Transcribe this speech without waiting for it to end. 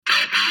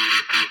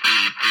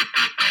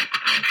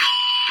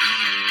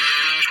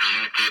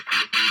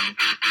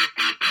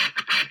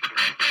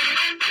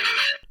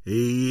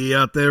Hey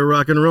out there,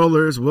 rock and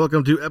rollers.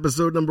 Welcome to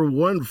episode number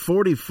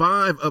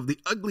 145 of the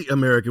Ugly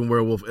American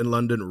Werewolf in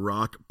London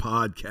Rock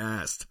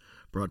Podcast.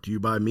 Brought to you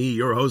by me,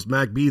 your host,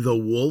 Mac B. the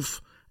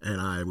Wolf,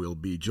 and I will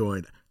be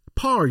joined,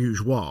 par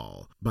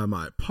usual, by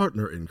my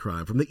partner in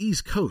crime from the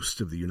East Coast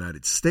of the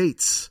United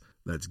States.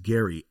 That's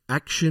Gary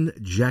Action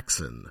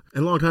Jackson.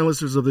 And longtime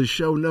listeners of this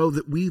show know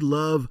that we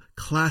love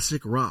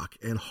classic rock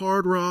and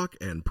hard rock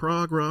and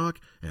prog rock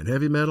and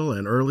heavy metal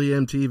and early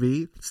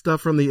MTV, stuff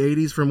from the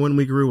 80s from when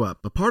we grew up.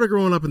 A part of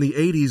growing up in the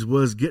 80s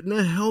was getting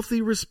a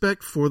healthy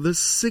respect for the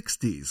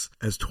 60s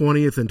as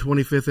 20th and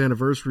 25th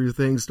anniversary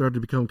things started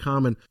to become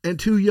common, and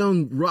two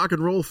young rock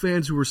and roll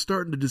fans who were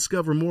starting to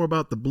discover more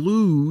about the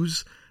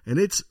blues and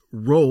its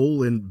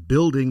role in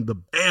building the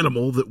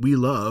animal that we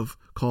love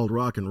called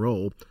rock and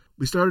roll.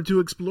 We started to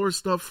explore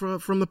stuff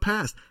from the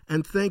past,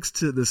 and thanks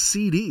to the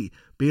CD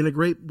being a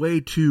great way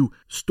to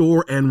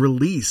store and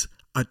release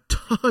a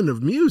ton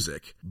of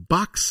music,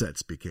 box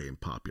sets became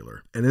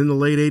popular. And in the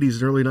late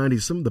 80s and early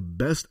 90s, some of the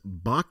best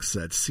box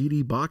sets,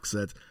 CD box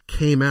sets,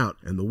 came out.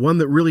 And the one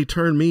that really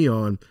turned me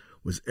on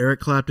was Eric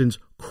Clapton's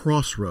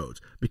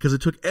Crossroads, because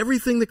it took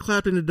everything that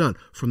Clapton had done,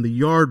 from the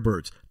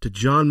Yardbirds to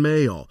John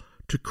Mayall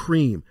to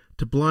Cream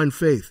to Blind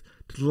Faith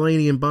to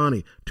Delaney and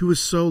Bonnie to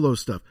his solo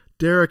stuff,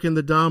 Derek and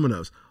the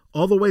Dominoes,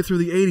 all the way through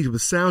the 80s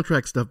with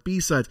soundtrack stuff,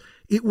 B-sides.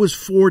 It was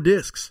 4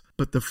 discs.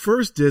 But the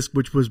first disc,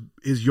 which was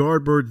his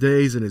Yardbird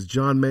days and his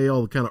John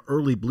Mayall kind of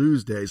early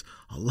blues days,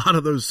 a lot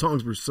of those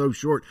songs were so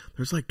short.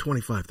 There's like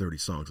 25, 30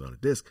 songs on a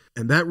disc.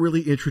 And that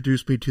really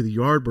introduced me to the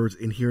Yardbirds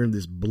and hearing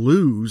this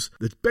blues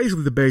that's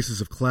basically the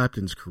basis of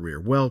Clapton's career.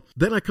 Well,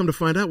 then I come to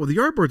find out, well, the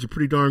Yardbirds are a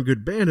pretty darn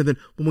good band. And then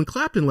when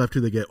Clapton left,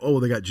 who they get?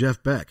 Oh, they got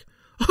Jeff Beck.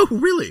 Oh,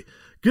 really?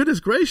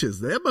 Goodness gracious,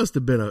 that must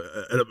have been an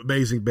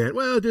amazing band.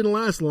 Well, it didn't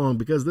last long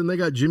because then they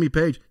got Jimmy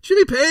Page.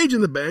 Jimmy Page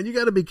in the band? You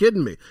got to be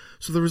kidding me.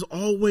 So there was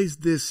always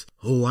this,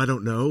 I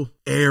don't know,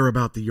 air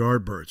about the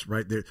Yardbirds,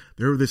 right? They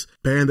were this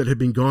band that had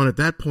been gone at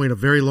that point a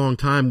very long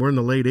time. We're in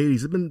the late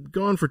 80s. They'd been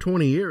gone for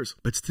 20 years,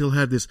 but still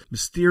had this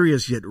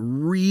mysterious yet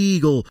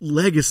regal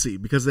legacy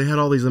because they had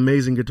all these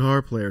amazing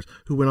guitar players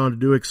who went on to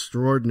do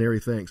extraordinary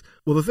things.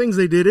 Well, the things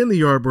they did in the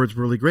Yardbirds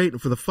were really great,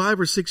 and for the 5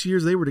 or 6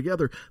 years they were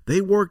together,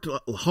 they worked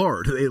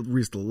hard. They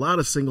released a lot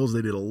of singles,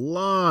 they did a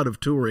lot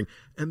of touring,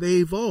 and they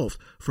evolved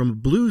from a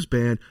blues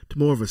band to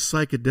more of a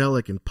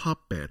psychedelic and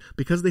pop band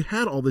because they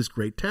had all this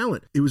great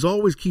talent. It was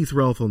always Keith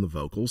Relf on the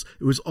vocals,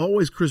 it was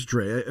always Chris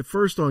Drea, at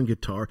first on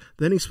guitar,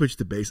 then he switched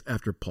to bass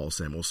after Paul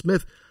Samuel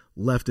Smith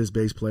left as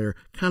bass player,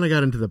 kind of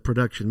got into the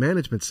production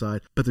management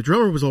side, but the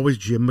drummer was always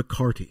Jim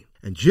McCarty.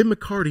 And Jim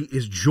McCarty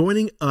is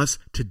joining us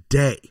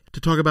today to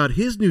talk about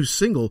his new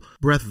single,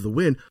 Breath of the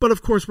Wind. But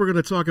of course, we're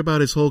going to talk about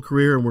his whole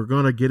career, and we're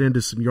going to get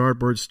into some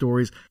Yardbird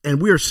stories.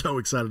 And we are so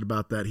excited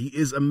about that. He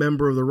is a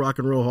member of the Rock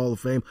and Roll Hall of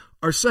Fame,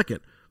 our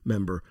second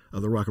member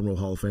of the Rock and Roll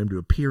Hall of Fame to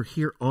appear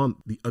here on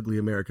the Ugly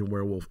American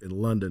Werewolf in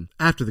London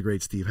after the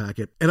great Steve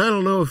Hackett. And I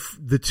don't know if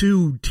the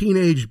two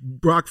teenage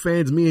rock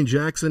fans, me and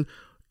Jackson,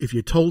 if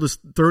you told us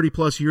 30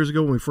 plus years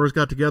ago when we first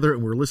got together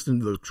and we were listening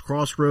to the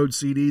Crossroads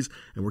CDs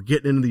and we're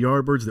getting into the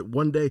Yardbirds that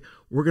one day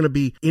we're going to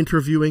be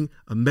interviewing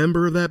a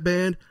member of that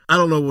band, I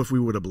don't know if we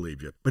would have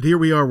believed you. But here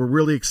we are. We're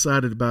really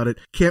excited about it.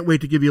 Can't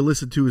wait to give you a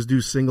listen to his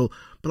new single,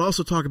 but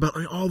also talk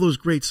about all those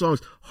great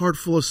songs. Heart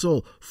Full of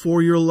Soul,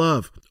 For Your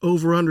Love,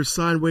 Over Under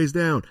Sideways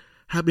Down,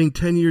 happening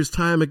 10 years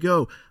time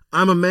ago.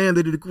 I'm a Man,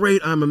 they did a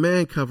great I'm a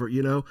Man cover,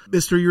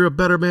 Mister, You're a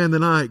Better Man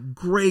Than I.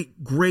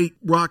 Great, great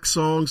rock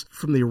songs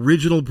from the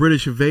original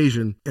British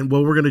Invasion. And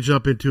well, we're going to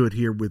jump into it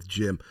here with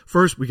Jim.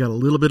 First, we got a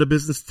little bit of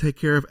business to take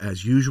care of.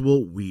 As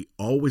usual, we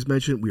always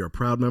mention we are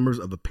proud members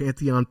of the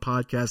Pantheon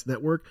Podcast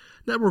Network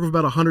of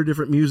about 100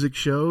 different music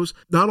shows.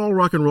 Not all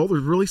rock and roll.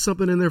 There's really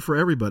something in there for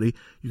everybody.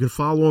 You can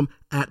follow them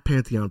at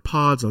Pantheon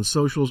Pods on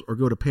socials or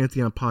go to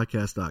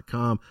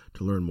pantheonpodcast.com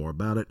to learn more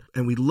about it.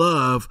 And we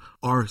love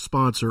our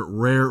sponsor,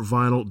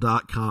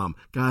 rarevinyl.com.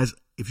 Guys,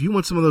 if you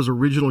want some of those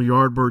original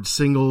Yardbird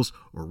singles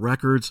or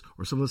records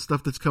or some of the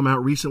stuff that's come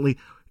out recently,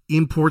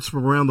 imports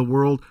from around the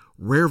world,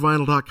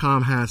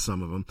 rarevinyl.com has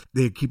some of them.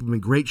 They keep them in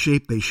great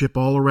shape. They ship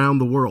all around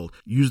the world.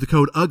 Use the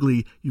code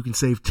UGLY. You can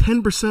save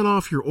 10%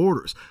 off your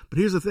orders. But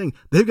here's the thing.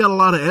 They've got a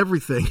lot of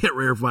everything at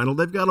Rare Vinyl.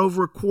 They've got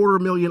over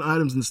 250,000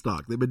 items in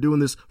stock. They've been doing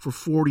this for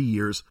 40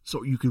 years.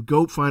 So you could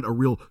go find a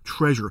real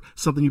treasure,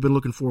 something you've been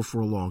looking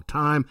for a long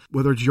time,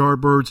 whether it's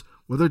Yardbirds,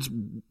 whether it's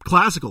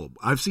classical.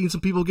 I've seen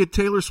some people get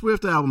Taylor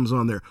Swift albums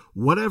on there.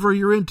 Whatever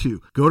you're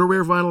into, go to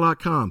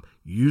rarevinyl.com.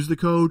 Use the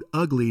code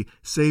UGLY.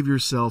 Save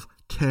yourself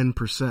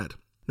 10%.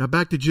 Now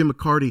back to Jim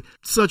McCarty.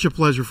 Such a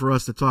pleasure for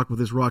us to talk with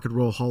this Rock and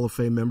Roll Hall of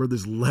Fame member,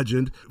 this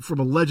legend from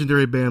a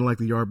legendary band like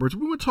the Yardbirds.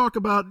 We want to talk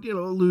about,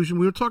 Illusion.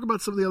 We want to talk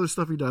about some of the other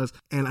stuff he does.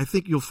 And I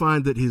think you'll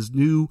find that his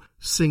new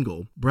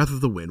single, Breath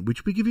of the Wind,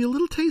 which we give you a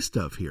little taste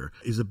of here,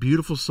 is a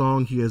beautiful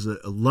song. He has a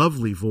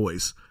lovely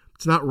voice.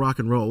 It's not rock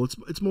and roll.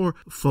 It's more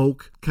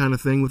folk kind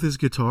of thing with his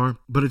guitar,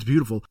 but it's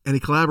beautiful. And he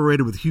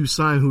collaborated with Hugh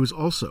Syme, who is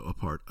also a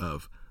part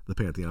of the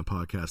Pantheon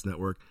Podcast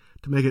Network,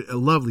 to make it a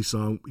lovely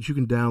song which you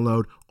can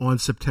download on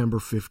September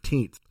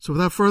 15th. So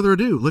without further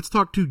ado, let's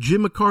talk to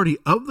Jim McCarty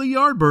of the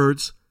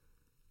Yardbirds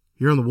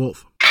here on The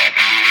Wolf.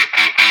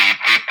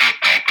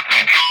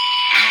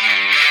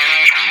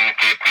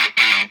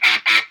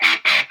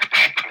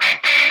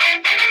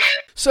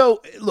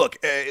 So, look,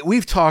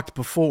 we've talked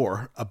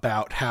before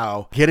about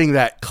how getting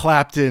that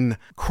Clapton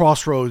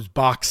Crossroads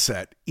box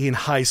set in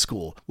high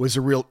school was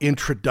a real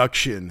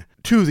introduction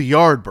to the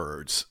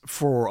Yardbirds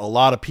for a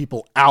lot of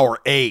people our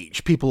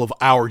age, people of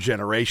our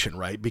generation,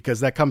 right? Because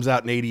that comes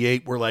out in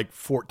 88. We're like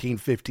 14,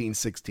 15,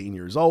 16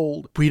 years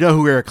old. We know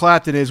who Eric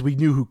Clapton is. We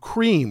knew who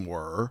Cream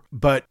were.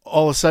 But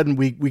all of a sudden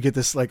we get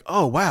this like,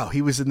 oh, wow,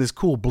 he was in this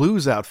cool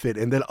blues outfit.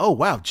 And then, oh,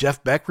 wow,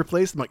 Jeff Beck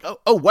replaced him. Like,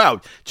 oh,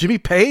 wow, Jimmy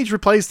Page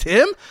replaced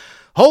him?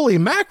 Holy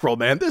mackerel,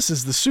 man. This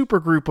is the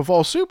supergroup of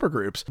all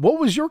supergroups. What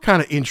was your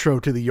kind of intro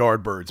to the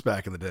Yardbirds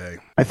back in the day?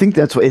 I think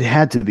that's what it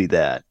had to be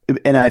that.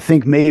 And I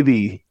think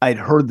maybe I'd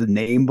heard the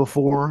name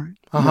before,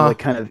 like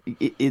kind of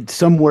it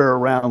somewhere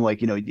around,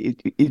 like,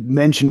 it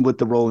mentioned with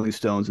the Rolling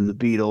Stones and the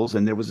Beatles,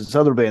 and there was this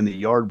other band, the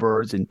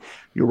Yardbirds, and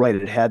you're right,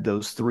 it had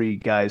those three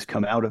guys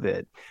come out of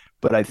it.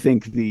 But I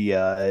think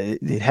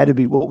it had to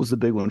be, what was the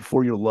big one?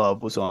 For Your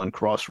Love was on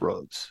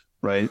Crossroads,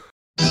 right?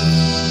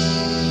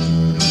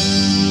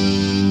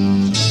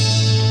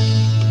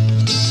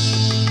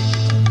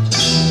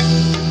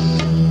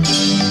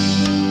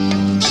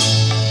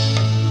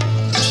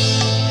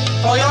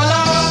 For your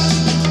love,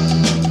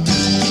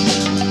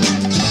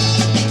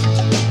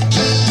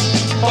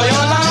 for your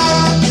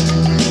love,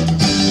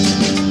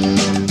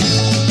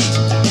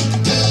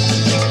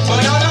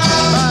 for your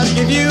love, I'd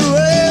give you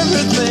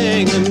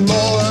everything and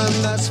more,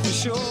 and that's for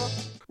sure.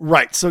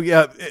 Right. So,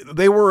 yeah,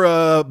 they were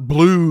a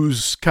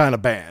blues kind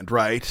of band,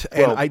 right?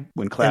 And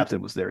when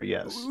Clapton was there,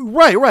 yes.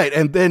 Right.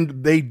 And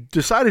then they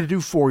decided to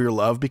do For Your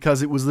Love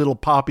because it was a little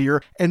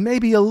poppier and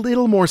maybe a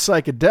little more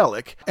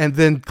psychedelic. And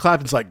then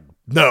Clapton's like,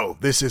 no,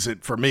 this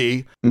isn't for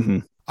me. Mm-hmm.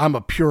 I'm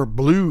a pure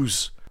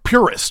blues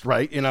purist,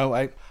 right?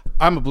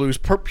 I'm a blues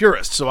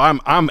purist, so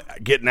I'm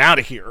getting out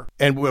of here.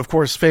 And we, of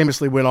course,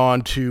 famously went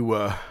on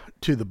to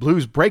the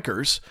Blues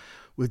Breakers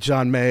with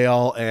John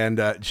Mayall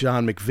and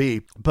John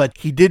McVie. But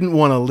he didn't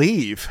want to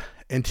leave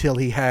until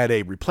he had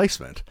a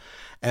replacement.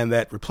 And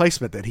that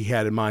replacement that he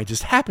had in mind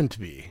just happened to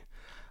be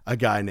a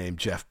guy named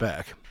Jeff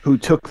Beck. Who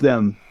took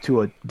them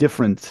to a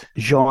different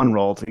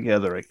genre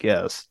altogether, I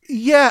guess.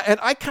 Yeah, and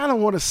I kind of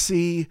want to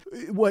see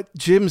what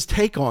Jim's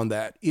take on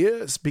that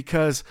is,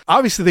 because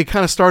obviously they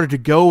kind of started to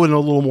go in a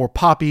little more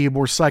poppy,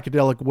 more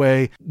psychedelic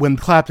way when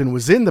Clapton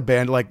was in the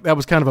band. Like, that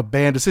was kind of a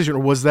band decision, or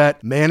was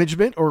that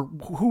management, or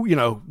who,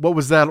 what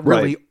was that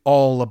really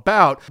all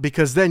about?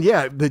 Because then,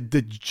 yeah,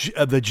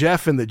 the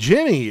Jeff and the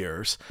Jimmy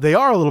years, they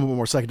are a little bit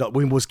more psychedelic.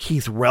 When was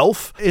Keith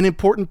Relf an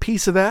important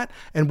piece of that?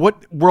 And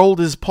what role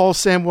does Paul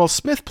Samuel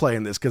Smith play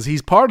in this? Because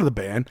he's part of the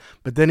band,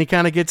 but then he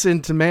kind of gets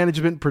into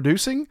management and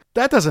producing.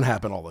 That doesn't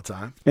happen all the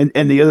time. And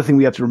the other thing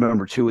we have to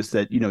remember too is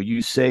that,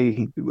 you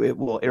say,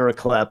 well, Eric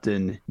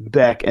Clapton,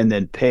 Beck, and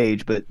then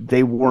Page, but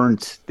they were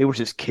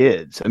just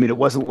kids. I mean, it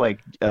wasn't like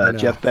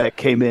Jeff Beck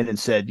came in and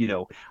said,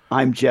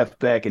 I'm Jeff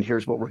Beck and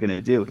here's what we're going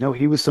to do. No,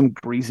 he was some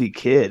greasy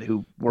kid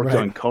who worked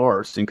on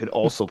cars and could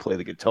also play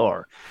the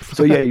guitar.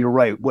 So yeah, you're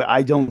right. Well,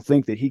 I don't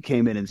think that he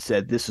came in and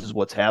said, this is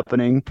what's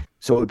happening.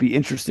 So it would be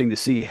interesting to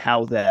see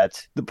how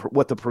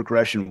what the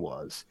progression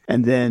was.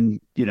 And then,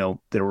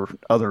 there were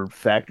other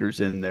factors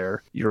in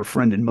there. Your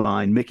friend and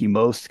mine, Mickey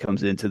Most,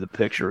 comes into the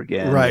picture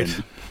again. Right.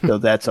 And so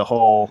that's a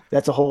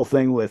whole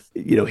thing with,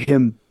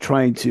 him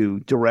trying to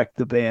direct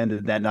the band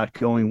and that not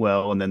going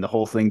well. And then the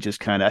whole thing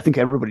just I think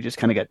everybody just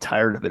kind of got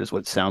tired of it, is what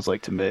it sounds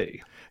like to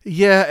me.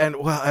 Yeah. And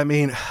well, I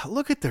mean,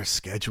 look at their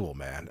schedule,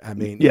 man. I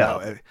mean,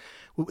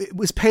 it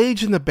was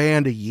Page in the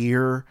band a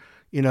year,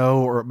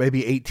 or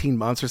maybe 18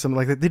 months or something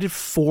like that. They did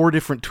 4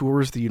 different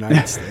tours of the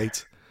United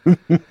States.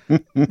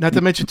 Not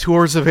to mention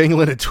tours of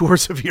England and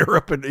tours of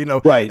Europe, and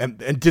right.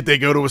 And did they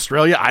go to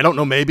Australia? I don't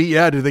know. Maybe,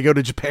 yeah. Did they go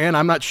to Japan?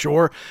 I'm not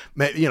sure.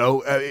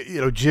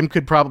 Jim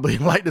could probably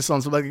enlighten us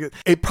on something.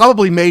 It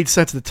probably made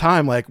sense at the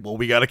time. Like, well,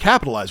 we got to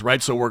capitalize,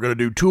 right? So we're going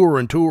to do tour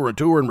and tour and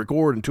tour and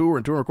record and tour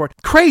and tour and record.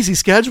 Crazy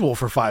schedule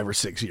for 5 or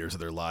 6 years of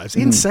their lives.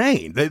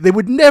 Insane. They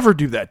would never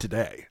do that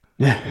today.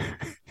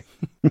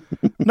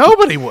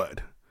 Nobody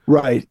would.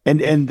 Right. And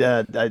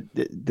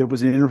there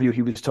was an interview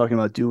Jim was talking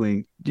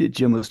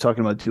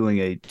about doing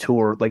a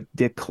tour like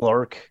Dick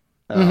Clark.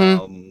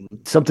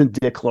 Something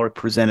Dick Clark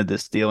presented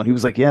this deal, and he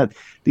was like, yeah,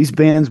 these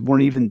bands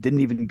didn't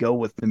even go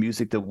with the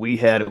music that we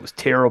had. It was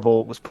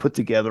terrible. It was put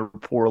together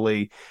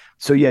poorly.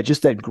 So yeah,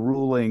 just that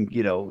grueling,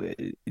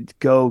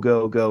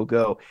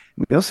 go.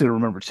 We also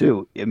remember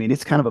too, I mean,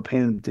 it's kind of a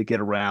pain to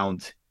get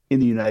around in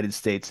the United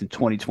States in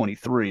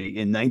 2023.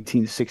 In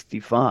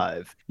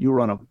 1965, you were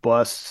on a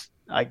bus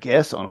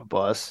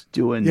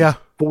doing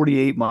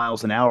 48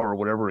 miles an hour or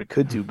whatever it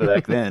could do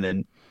back then.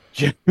 And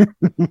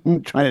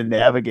trying to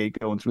navigate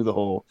going through the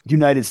whole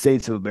United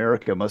States of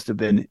America must have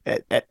been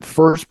at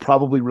first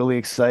probably really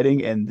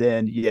exciting, and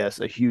then yes,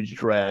 a huge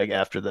drag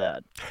after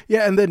that.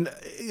 Yeah, and then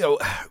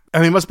I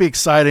mean, it must be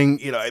exciting,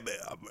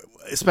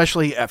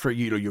 especially after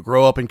you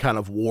grow up in kind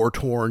of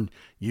war-torn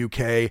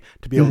UK,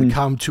 to be able to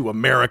come to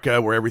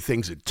America where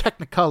everything's in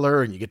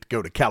Technicolor, and you get to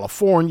go to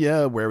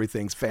California where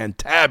everything's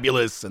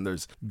fantabulous and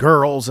there's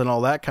girls and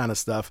all that kind of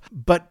stuff.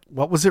 But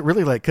what was it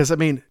really like? Because I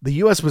mean, the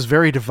US was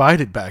very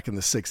divided back in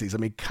the 60s. I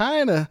mean,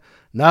 kind of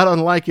not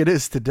unlike it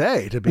is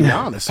today, to be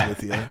honest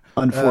with you.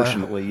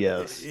 Unfortunately,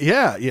 yes.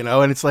 Yeah,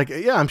 and it's like,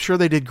 yeah, I'm sure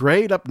they did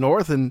great up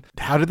north. And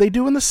how did they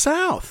do in the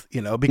South?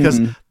 Because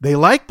they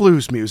like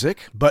blues music,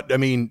 but I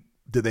mean,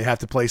 did they have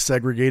to play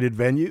segregated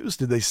venues?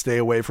 Did they stay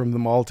away from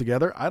them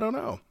altogether? I don't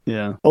know.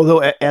 Yeah. Although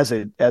as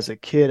a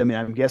kid, I mean,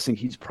 I'm guessing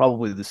he's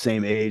probably the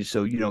same age.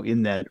 So,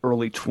 in that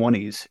early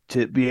 20s,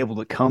 to be able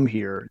to come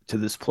here to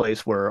this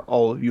place where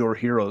all of your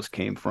heroes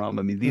came from.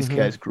 I mean, these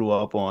guys grew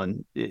up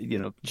on,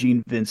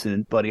 Gene Vincent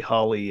and Buddy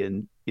Holly.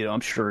 And, I'm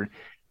sure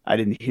I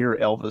didn't hear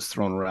Elvis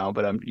thrown around,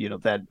 but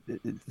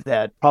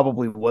that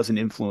probably was an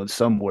influence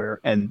somewhere.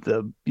 And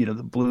the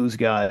blues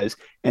guys,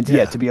 and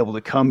to be able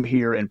to come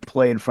here and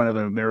play in front of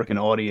an American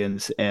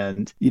audience,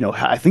 and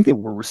I think they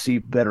were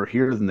received better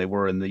here than they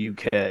were in the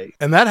UK.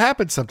 And that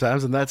happens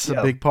sometimes, and that's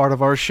a big part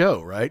of our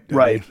show, right?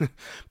 Right. I mean,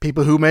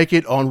 people who make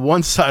it on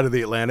one side of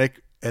the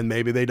Atlantic, and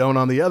maybe they don't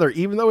on the other,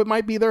 even though it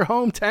might be their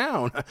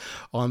hometown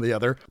on the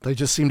other. They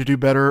just seem to do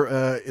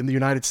better in the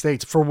United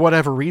States for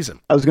whatever reason.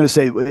 I was going to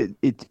say,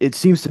 it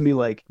seems to me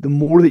like the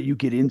more that you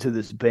get into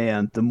this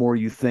band, the more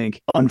you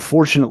think,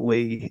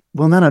 unfortunately,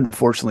 well, not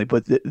unfortunately,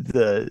 but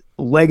the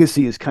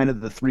legacy is kind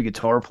of the three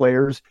guitar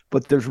players,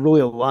 but there's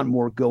really a lot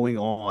more going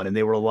on, and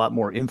they were a lot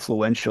more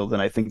influential than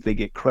I think they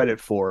get credit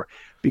for,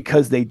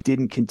 because they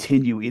didn't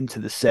continue into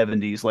the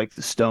 70s like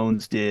the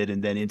Stones did,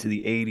 and then into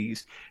the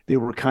 80s. They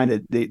were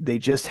they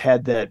just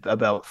had that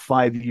about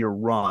 5-year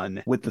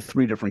run with the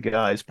three different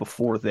guys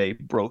before they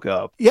broke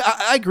up. Yeah,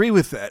 I agree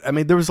with that. I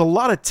mean, there was a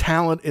lot of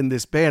talent in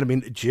this band. I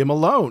mean, Jim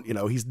alone,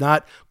 he's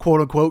not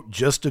quote unquote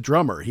just a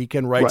drummer. He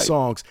can write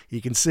songs, he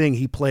can sing,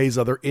 he plays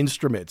other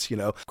instruments.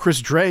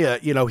 Chris Drea,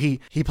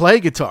 he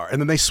played guitar, and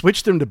then they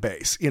switched him to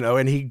bass,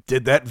 and he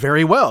did that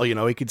very well.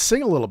 He could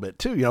sing a little bit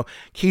too.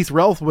 Keith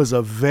Relf was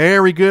a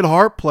very good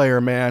harp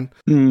player, man.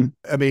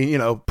 I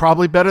mean,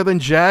 probably better than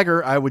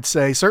Jagger, I would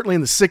say. Certainly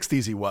in the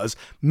 60s he was.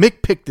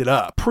 Mick picked it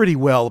up pretty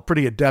well,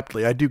 pretty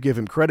adeptly. I do give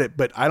him credit,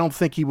 but I don't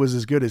think he was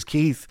as good as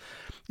Keith,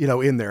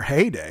 in their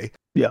heyday.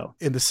 Yeah.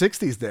 In the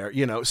 60s there,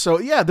 So,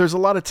 yeah, there's a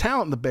lot of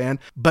talent in the band.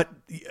 But,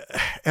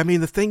 I mean,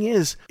 the thing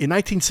is, in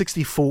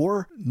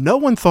 1964, no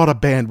one thought a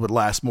band would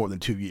last more than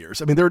 2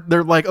 years. I mean,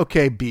 they're like,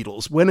 okay,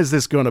 Beatles, when is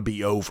this going to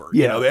be over?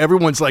 Yeah.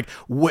 Everyone's like,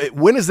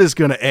 when is this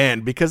going to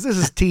end? Because this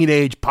is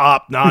teenage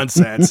pop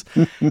nonsense,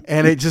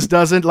 and it just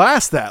doesn't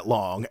last that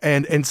long.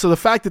 And so the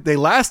fact that they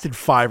lasted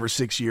 5 or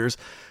 6 years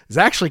is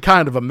actually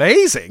kind of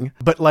amazing.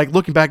 But like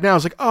looking back now,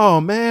 it's like,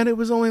 oh man, it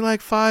was only like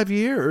 5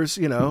 years,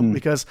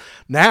 because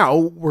now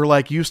we're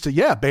like used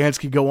to, bands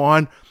can go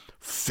on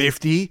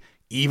 50,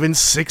 even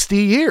 60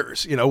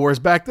 years, whereas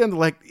back then,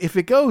 like, if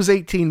it goes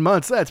 18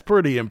 months, that's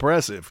pretty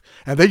impressive.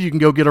 And then you can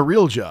go get a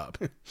real job.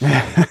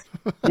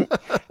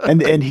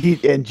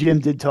 and Jim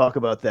did talk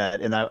about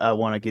that. And I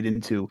want to get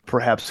into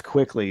perhaps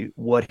quickly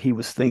what he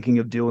was thinking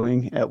of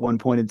doing at one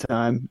point in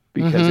time,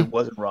 because it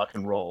wasn't rock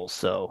and roll.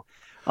 So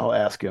I'll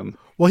ask him.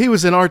 Well, he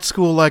was in art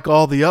school like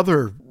all the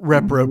other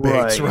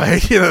reprobates,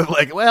 right?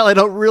 Like, well, I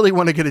don't really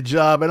want to get a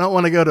job. I don't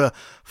want to go to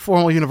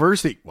formal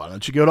university. Why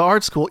don't you go to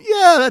art school?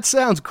 Yeah, that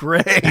sounds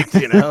great,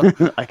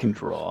 I can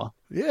draw.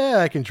 Yeah,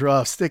 I can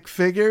draw stick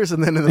figures,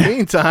 and then in the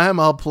meantime,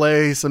 I'll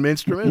play some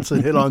instruments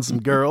and hit on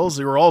some girls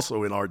who are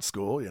also in art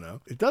school,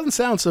 It doesn't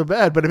sound so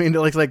bad, but I mean,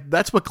 like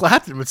that's what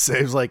Clapton would say.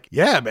 It's like,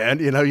 yeah, man,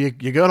 you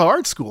go to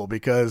art school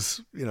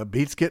because,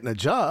 beats getting a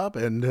job,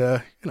 and,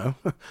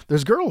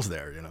 there's girls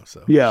there,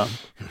 so. Yeah.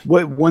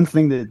 One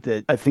thing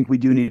that I think we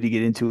do need to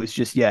get into is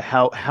just,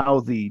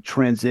 how the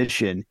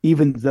transition,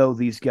 even though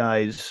these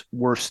guys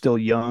were still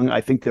young,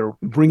 I think they're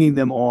bringing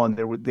them on.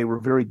 They were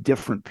very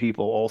different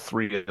people, all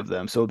three of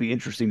them. So it'd be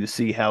interesting to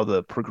see how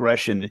the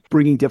progression,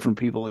 bringing different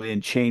people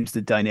in, changed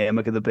the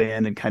dynamic of the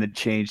band and kind of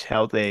changed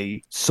how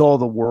they saw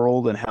the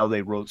world and how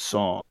they wrote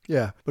songs.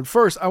 Yeah. But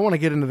first, I want to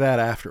get into that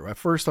after.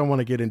 First, I want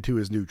to get into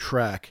his new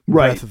track,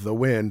 Right. Breath of the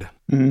Wind.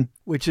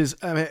 Which is,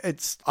 I mean,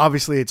 it's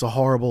a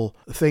horrible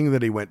thing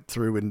that he went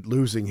through in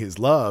losing his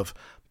love,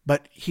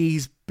 but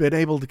he's been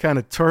able to kind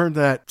of turn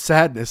that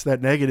sadness,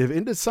 that negative,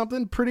 into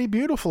something pretty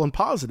beautiful and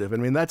positive. I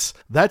mean, that's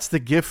the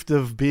gift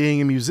of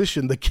being a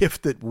musician, the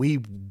gift that we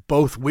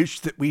both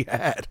wish that we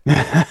had.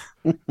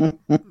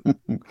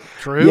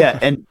 True.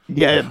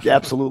 Yeah,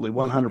 absolutely.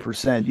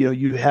 100%.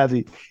 You have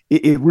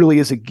it really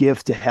is a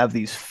gift to have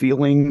these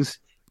feelings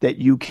that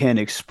you can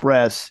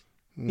express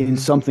in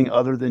something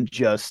other than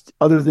just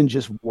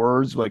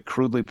words, like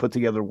crudely put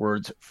together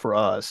words for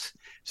us.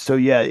 So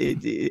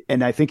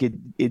and I think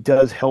it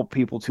does help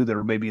people too that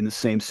are maybe in the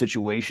same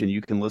situation.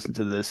 You can listen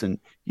to this and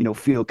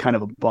feel kind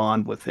of a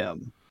bond with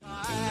him.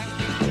 I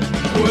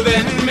Well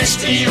then,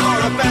 Misty, you're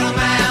a better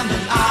man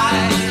than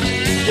I.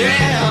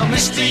 Yeah,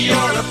 Misty, you're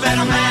a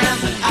better man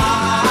than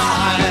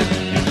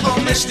I. Oh,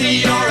 Misty,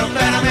 you're a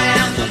better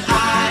man than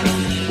I.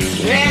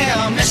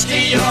 Yeah,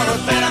 Misty, you're a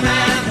better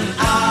man than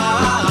I.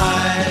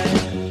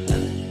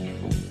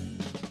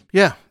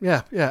 Yeah,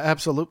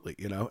 absolutely.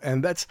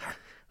 And that's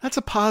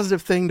a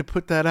positive thing to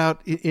put that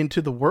out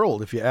into the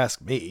world, if you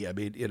ask me. I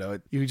mean,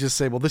 you just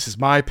say, well, this is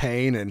my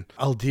pain and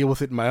I'll deal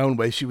with it in my own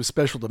way. She was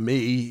special to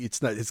me.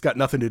 It's got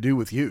nothing to do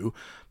with you.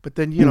 But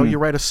then, you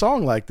write a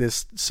song like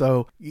this.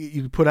 So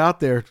you put out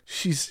there,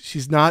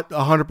 she's not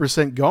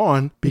 100%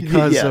 gone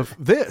because of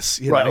this,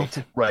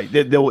 right. Right.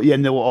 There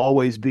will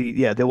always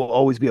be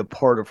a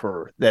part of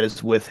her that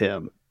is with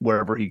him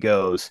wherever he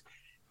goes.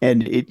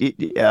 And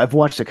I've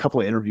watched a couple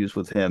of interviews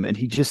with him, and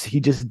he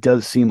just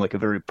does seem like a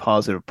very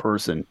positive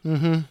person.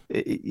 Mm-hmm.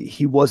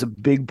 He was a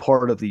big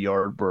part of the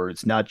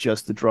Yardbirds, not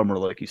just the drummer,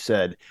 like you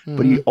said. Mm-hmm.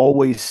 But he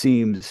always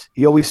seems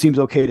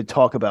okay to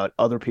talk about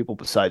other people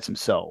besides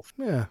himself.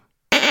 Yeah.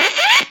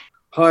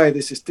 Hi,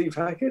 this is Steve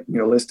Hackett.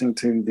 You're listening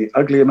to The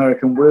Ugly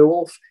American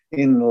Werewolf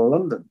in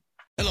London.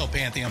 Hello,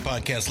 Pantheon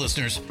Podcast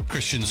listeners.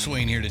 Christian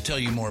Swain here to tell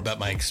you more about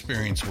my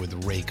experience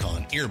with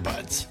Raycon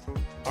earbuds.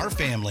 Our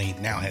family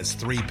now has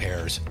 3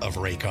 pairs of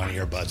Raycon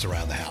earbuds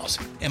around the house,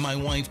 and my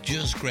wife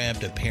just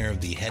grabbed a pair of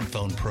the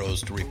Headphone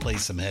Pros to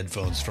replace some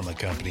headphones from a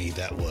company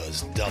that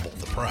was double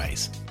the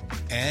price.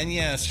 And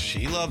yes,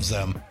 she loves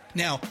them.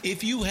 Now,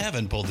 if you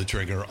haven't pulled the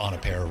trigger on a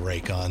pair of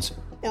Raycons,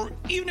 or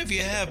even if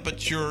you have,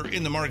 but you're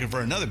in the market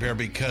for another pair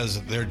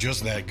because they're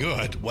just that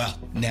good, well,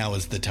 now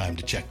is the time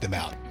to check them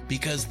out,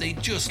 because they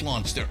just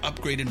launched their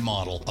upgraded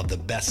model of the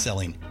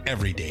best-selling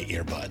everyday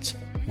earbuds.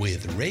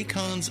 With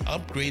Raycon's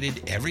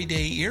upgraded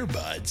everyday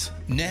earbuds,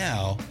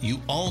 now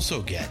you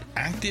also get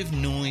active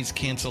noise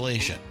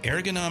cancellation,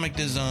 ergonomic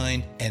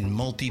design, and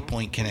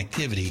multi-point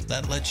connectivity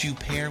that lets you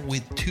pair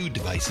with 2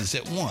 devices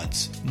at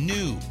once.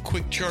 New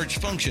quick charge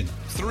function,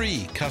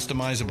 3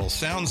 customizable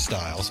sound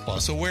styles,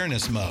 plus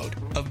awareness mode.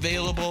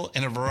 Available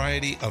in a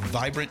variety of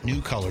vibrant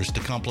new colors to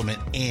complement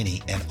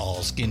any and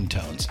all skin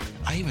tones.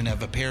 I even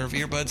have a pair of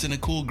earbuds in a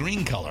cool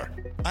green color.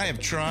 I have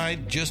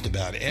tried just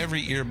about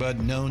every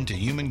earbud known to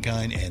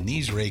humankind, and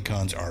these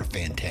Raycons are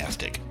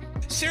fantastic.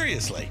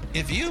 Seriously,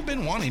 if you've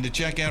been wanting to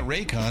check out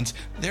Raycons,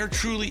 there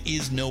truly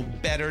is no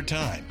better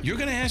time. You're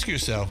going to ask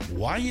yourself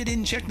why you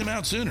didn't check them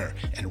out sooner,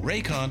 and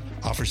Raycon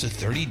offers a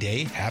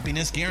 30-day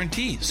happiness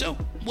guarantee. So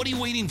what are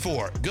you waiting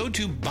for? Go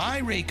to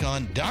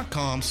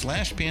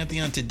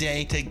buyraycon.com/Pantheon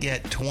today to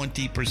get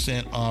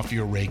 20% off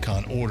your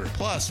Raycon order,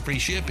 plus free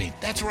shipping.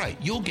 That's right,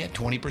 you'll get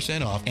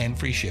 20% off and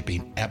free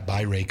shipping at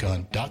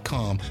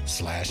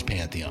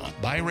buyraycon.com/Pantheon.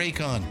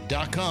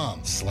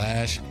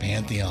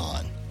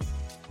 buyraycon.com/Pantheon.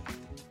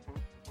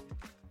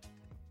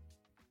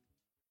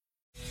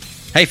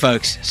 Hey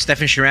folks,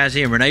 Stefan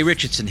Shirazi and Renee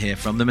Richardson here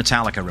from the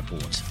Metallica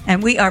Report.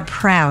 And we are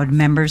proud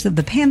members of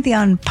the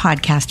Pantheon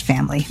podcast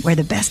family, where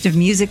the best of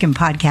music and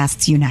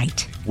podcasts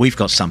unite. We've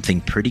got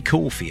something pretty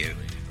cool for you.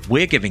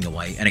 We're giving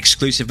away an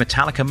exclusive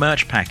Metallica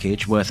merch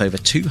package worth over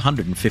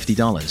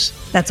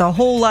 $250. That's a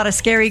whole lot of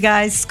Scary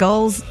Guys,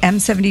 skulls,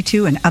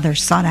 M72, and other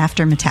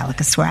sought-after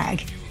Metallica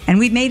swag. And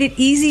we've made it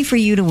easy for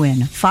you to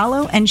win.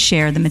 Follow and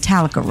share the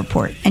Metallica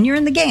Report, and you're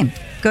in the game.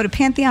 Go to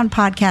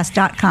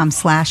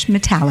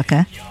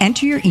pantheonpodcast.com/Metallica,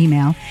 enter your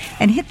email,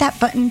 and hit that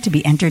button to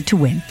be entered to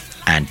win.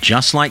 And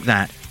just like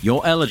that,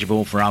 you're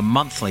eligible for our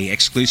monthly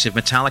exclusive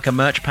Metallica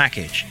merch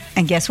package.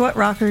 And guess what,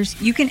 rockers?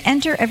 You can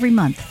enter every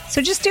month, so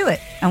just do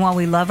it. And while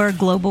we love our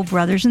global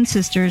brothers and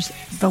sisters,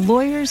 the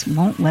lawyers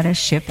won't let us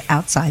ship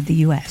outside the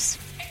U.S.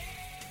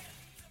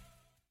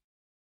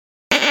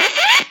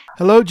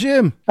 Hello,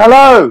 Jim.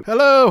 Hello.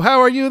 Hello. How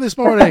are you this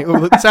morning?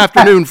 Well, it's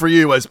afternoon for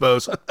you, I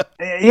suppose.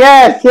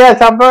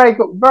 Yes, I'm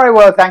very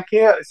well, thank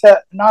you. It's a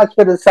nice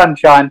bit of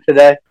sunshine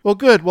today. Well,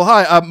 good. Well,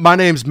 hi. My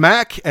name's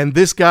Mac, and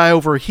this guy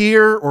over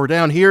here or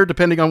down here,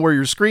 depending on where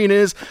your screen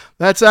is,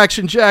 that's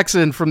Action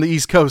Jackson from the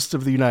East Coast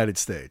of the United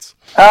States.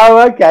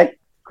 Oh, okay.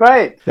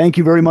 Great. Thank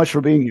you very much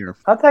for being here.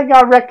 I think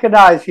I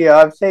recognize you.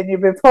 I've seen you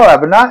before,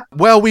 haven't I?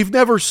 Well, we've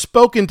never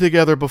spoken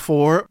together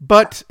before,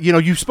 but,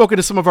 you've spoken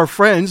to some of our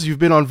friends. You've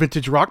been on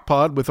Vintage Rock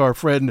Pod with our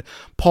friend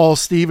Paul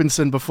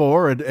Stevenson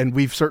before, and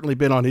we've certainly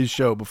been on his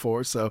show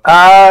before. So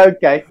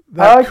okay.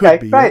 That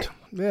could be great. it.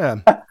 Yeah.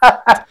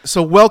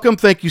 So welcome.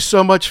 Thank you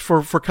so much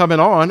for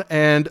coming on.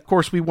 And of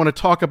course, we want to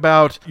talk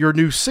about your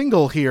new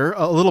single here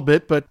a little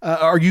bit, but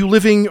are you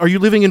living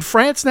in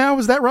France now?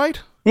 Is that right?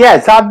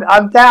 Yes,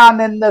 I'm down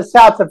in the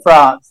south of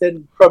France,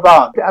 in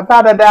Provence,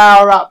 about an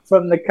hour up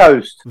from the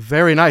coast.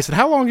 Very nice. And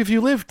how long have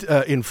you lived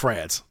in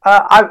France?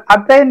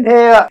 I've been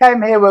here,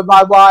 came here with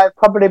my wife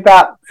probably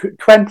about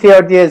 20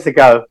 odd years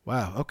ago.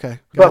 Wow. Okay.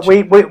 But Gotcha.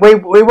 we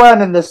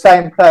weren't in the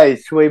same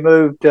place. We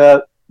moved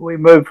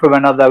from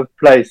another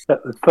place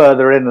that was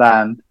further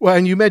inland. Well,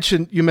 and you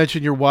mentioned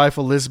your wife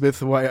Elizabeth,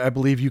 who I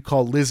believe you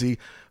call Lizzie,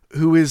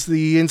 who is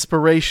the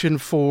inspiration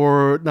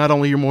for not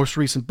only your most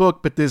recent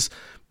book, but this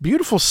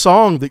beautiful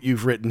song that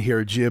you've written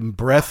here, Jim,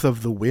 Breath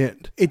of the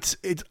Wind. It's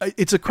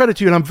a credit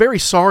to you, and I'm very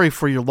sorry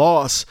for your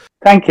loss.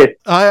 Thank you.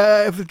 I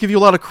have to give you a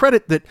lot of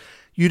credit that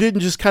you didn't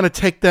just kind of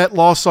take that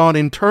loss on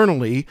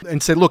internally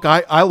and say, look,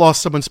 I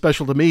lost someone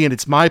special to me and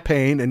it's my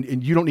pain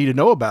and you don't need to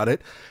know about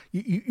it.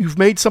 You've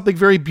made something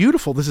very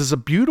beautiful. This is a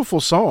beautiful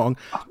song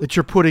that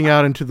you're putting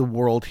out into the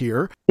world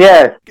here.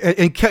 Yeah.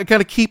 And kind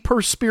of keep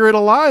her spirit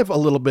alive a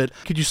little bit.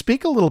 Could you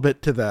speak a little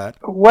bit to that?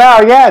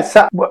 Well, yes.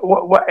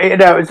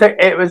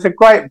 It was a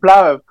great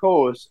blow, of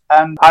course.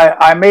 And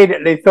I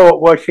immediately thought,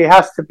 well, she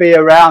has to be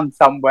around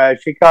somewhere.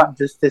 She can't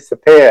just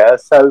disappear.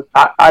 So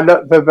I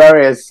looked for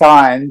various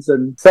signs,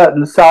 and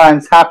certain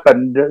signs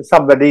happened.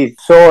 Somebody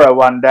saw her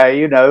one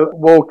day,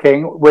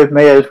 walking with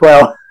me as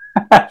well.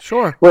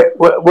 Sure.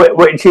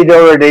 Which she'd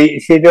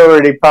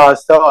already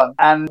passed on,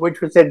 and which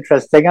was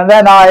interesting. And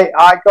then I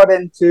got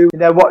into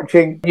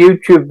watching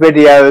YouTube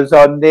videos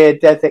on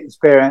near-death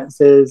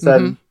experiences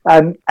and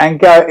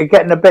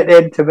getting a bit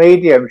into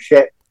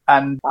mediumship.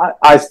 And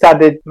I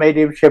studied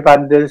mediumship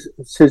under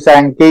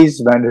Suzanne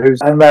Giesemann, who's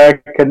an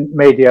American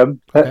medium,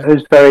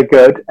 who's very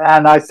good.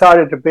 And I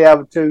started to be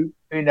able to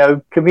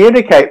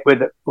communicate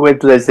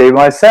with Lizzie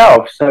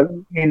myself.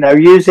 So,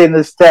 using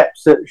the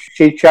steps that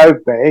she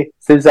showed me,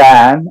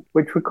 Suzanne,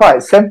 which were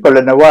quite simple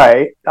in a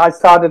way, I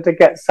started to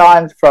get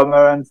signs from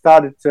her and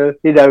started to,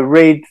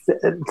 read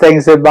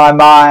things in my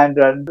mind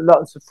and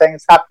lots of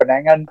things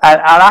happening. And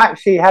I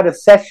actually had a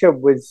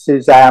session with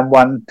Suzanne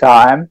one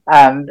time.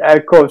 And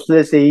of course,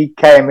 Lizzie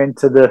came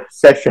into the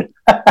session.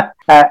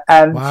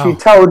 And wow. she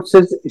told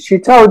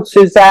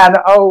Suzanne,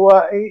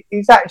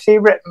 he's actually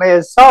written me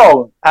a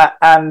song.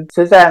 And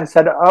Suzanne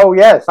said, oh,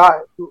 yes,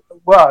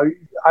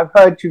 I've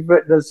heard you've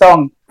written a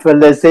song for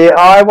Lizzie.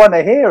 I want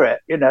to hear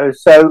it,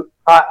 So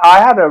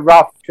I had a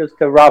rough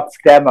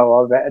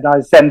demo of it, and I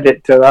sent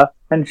it to her.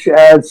 And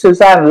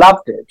Suzanne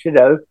loved it,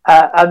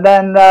 and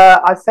then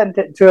I sent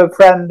it to a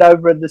friend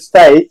over in the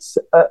States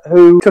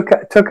who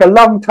took a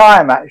long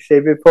time,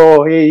 actually,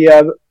 before he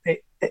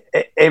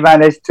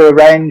managed to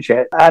arrange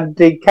it, and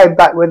he came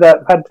back with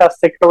a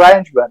fantastic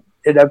arrangement,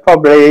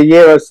 probably a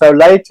year or so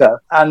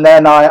later. And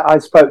then I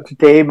spoke to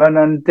Demon,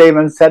 and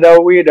Demon said,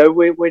 we'd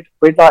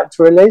like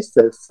to release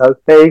this. So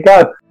there you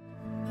go.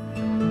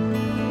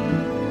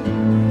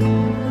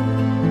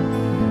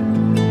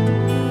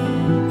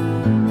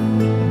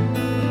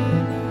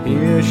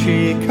 Here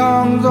she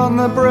comes on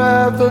the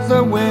breath of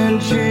the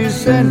wind, she's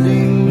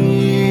sending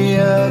me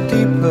a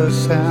deeper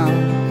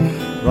sound.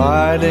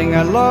 Riding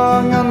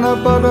along on the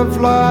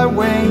butterfly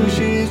wing,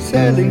 she's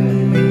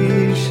telling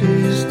me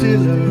she's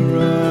still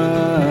around.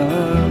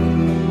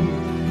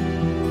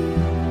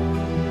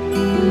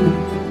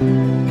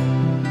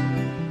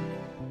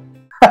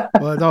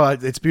 Well, no,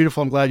 it's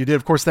beautiful. I'm glad you did.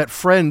 Of course, that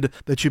friend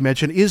that you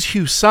mentioned is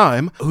Hugh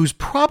Syme, who's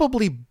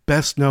probably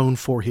best known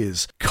for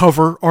his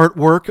cover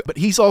artwork, but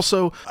he's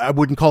also, I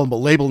wouldn't call him a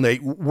label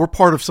mate. We're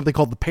part of something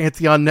called the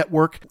Pantheon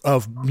Network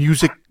of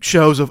music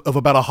shows of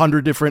about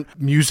 100 different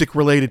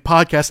music-related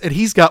podcasts, and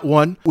he's got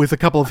one with a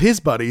couple of his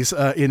buddies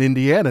in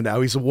Indiana now.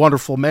 He's a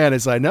wonderful man,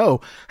 as I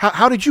know.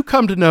 How did you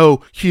come to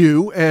know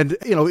Hugh? And,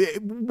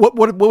 what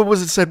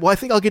was it said? Well, I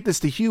think I'll get this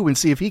to Hugh and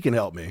see if he can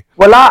help me.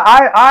 Well,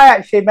 I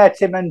actually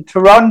met him in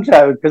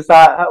Toronto, because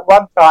at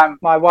one time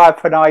my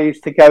wife and I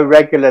used to go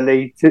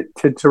regularly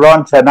to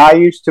Toronto, and I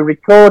used to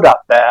record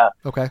up there.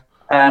 Okay.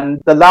 And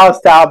the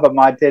last album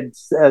I did,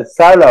 a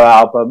solo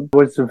album,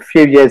 was a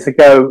few years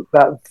ago,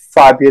 about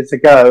 5 years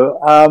ago.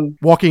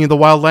 Walking in the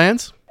Wild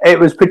Lands? It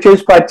was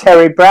produced by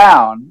Terry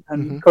Brown.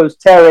 And of course,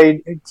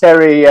 Terry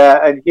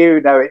and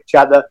Hugh know each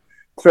other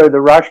through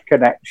the Rush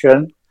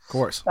connection. Of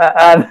course.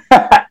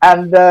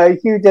 And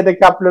Hugh did a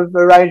couple of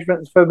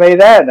arrangements for me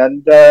then,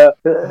 and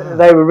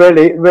they were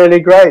really, really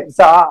great.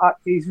 So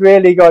he's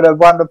really got a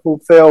wonderful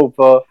feel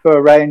for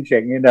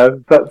arranging,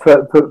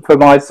 for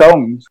my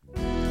songs.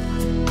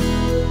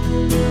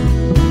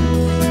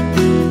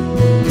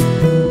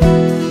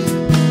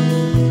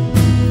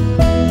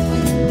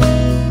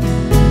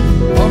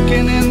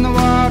 Walking in the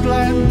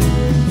wildland,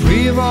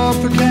 free of all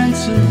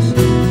pretenses,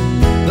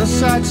 the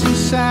sights and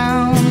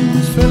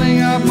sounds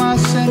filling up my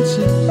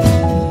senses.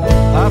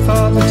 Half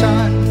of the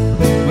time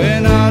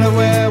we're not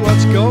aware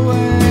what's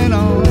going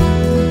on.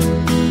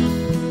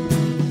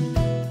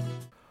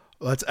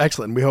 Well, that's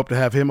excellent. We hope to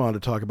have him on to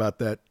talk about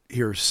that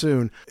here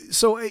soon.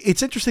 So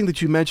it's interesting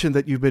that you mentioned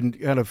that you've been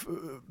kind of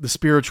the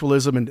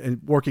spiritualism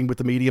and working with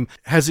the medium.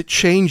 Has it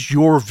changed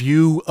your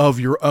view of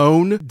your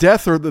own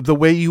death or the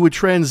way you would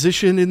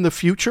transition in the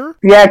future?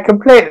 Yeah,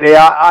 completely.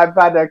 I've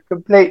had a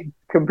complete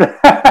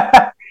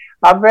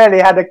I've really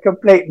had a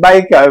complete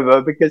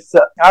makeover, because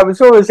I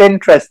was always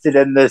interested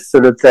in this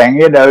sort of thing,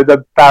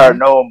 the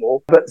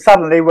paranormal. But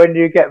suddenly when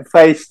you get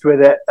faced with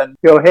it and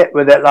you're hit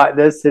with it like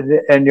this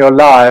in your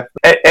life,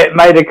 it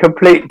made a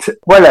complete,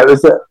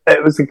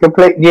 it was a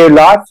complete new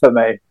life for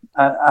me.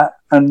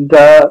 and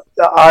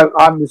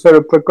I'm sort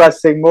of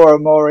progressing more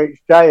and more each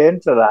day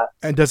into that.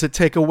 And does it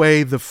take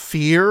away the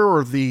fear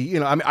or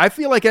I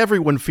feel like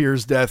everyone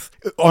fears death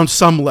on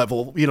some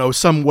level,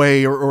 some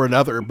way or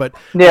another, but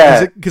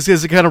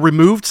has it kind of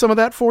removed some of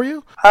that for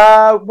you?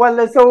 Well,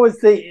 there's always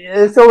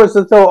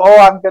the thought, oh,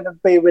 I'm going to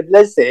be with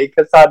Lizzie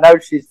because I know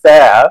she's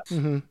there.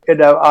 Mm-hmm.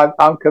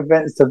 I'm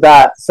convinced of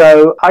that.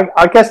 So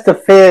I guess the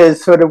fear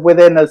is sort of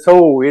within us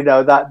all,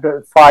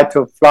 that fight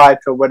or flight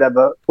or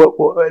whatever.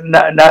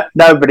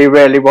 Nobody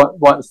really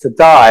wants to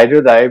die,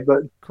 do they?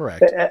 But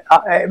correct.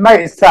 It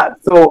makes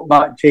that thought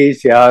much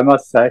easier, I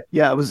must say.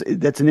 Yeah,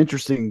 that's an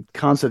interesting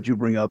concept you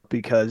bring up,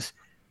 because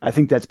I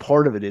think that's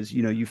part of it is,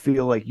 you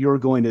feel like you're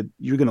going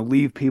to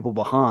leave people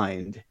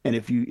behind. And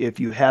if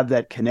you have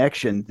that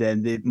connection,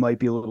 then it might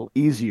be a little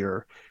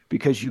easier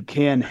because you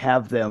can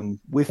have them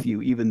with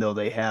you, even though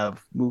they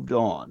have moved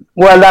on.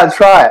 Well, that's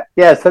right.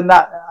 Yes. And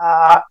that,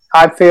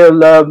 I feel,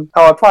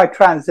 if I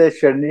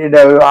transition,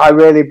 I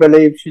really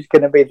believe she's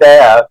going to be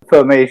there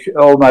for me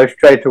almost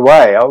straight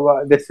away.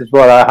 This is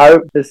what I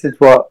hope. This is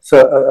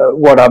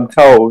what I'm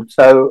told.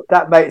 So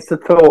that makes the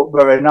thought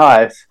very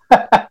nice.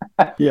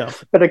 Yeah.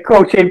 But of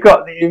course, you've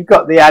got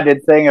the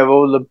added thing of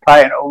all the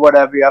pain or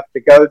whatever you have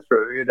to go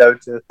through,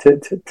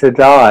 to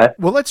die.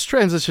 Well, let's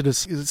transition to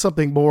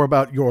something more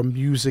about your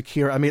music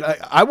here. I mean,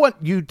 I want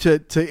you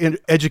to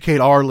educate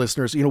our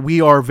listeners.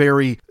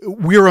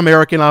 We're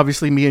American,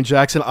 obviously, me and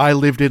Jackson. I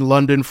lived in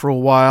London for a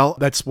while.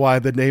 That's why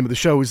the name of the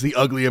show is The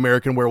Ugly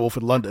American Werewolf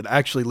in London. I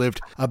actually lived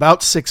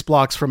about 6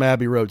 blocks from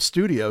Abbey Road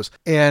Studios.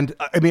 And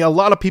I mean, a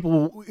lot of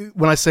people,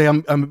 when I say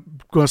I'm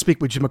going to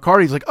speak with Jim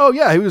McCarty, he's like, oh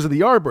yeah, he was in the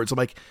Yardbirds. I'm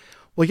like,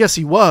 well, yes,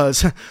 he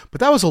was, but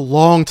that was a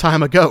long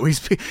time ago.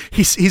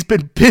 He's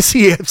been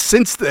busy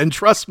since then.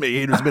 Trust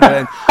me. He's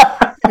been,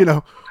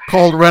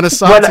 called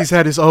Renaissance. He's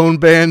had his own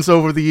bands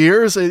over the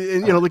years.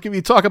 And like if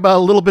you talk about a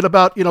little bit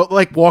about,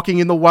 like Walking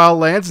in the Wild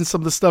Lands and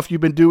some of the stuff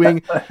you've been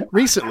doing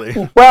recently.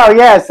 Well,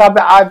 yes,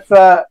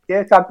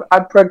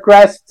 I've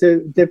progressed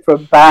to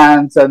different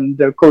bands,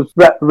 and of course,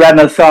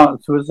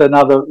 Renaissance was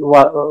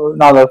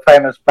another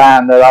famous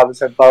band that I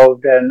was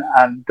involved in,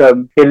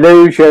 and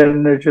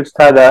Illusion just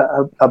had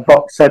a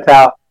box set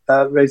out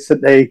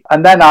recently,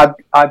 and then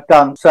I've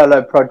done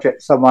solo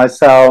projects on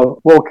myself.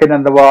 Walking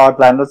in the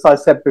Wildland, as I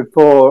said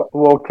before,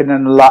 Walking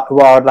in the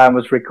Wildland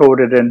was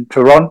recorded in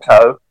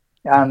Toronto,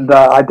 and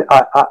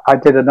I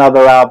did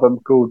another album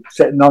called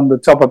Sitting on the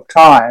Top of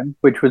Time,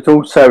 which was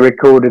also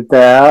recorded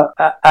there.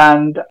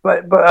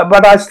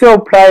 But I still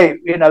play.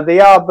 The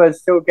Yardbirds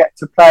still get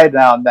to play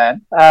now and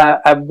then,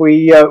 and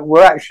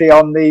we're actually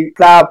on the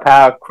Flower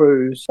Power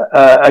cruise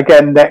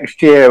again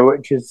next year,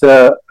 which is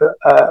going.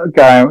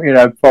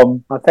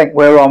 From I think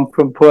we're on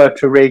from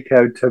Puerto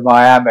Rico to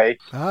Miami.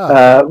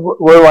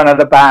 We're one of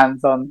the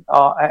bands on.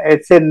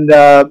 It's in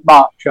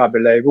March, I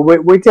believe.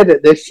 We did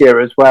it this year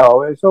as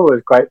well. It's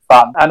always great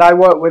fun. And I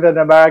work with an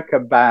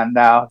American band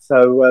now,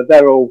 so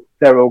they're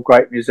all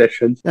great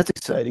musicians. That's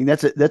exciting.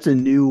 That's a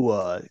new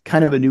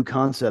kind of a new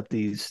concept.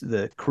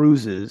 The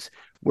cruises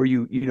where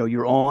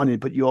you're on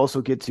it, but you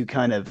also get to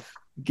kind of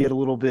get a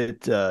little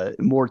bit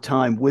more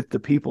time with the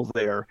people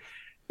there.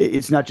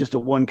 It's not just a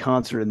one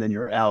concert and then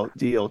you're out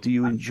deal. Do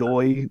you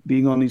enjoy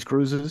being on these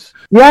cruises?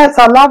 Yes,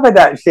 I love it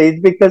actually,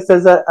 because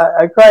there's a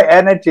great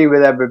energy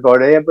with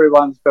everybody.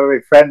 Everyone's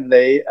very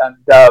friendly,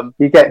 and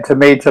you get to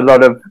meet a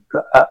lot of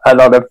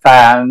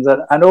fans,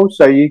 and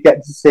also you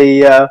get to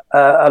see a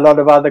lot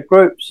of other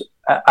groups.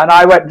 And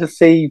I went to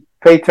see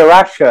Peter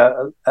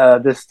Asher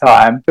this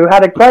time, who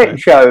had a great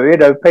show,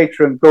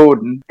 Peter and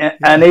Gordon.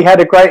 And he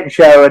had a great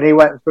show, and he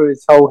went through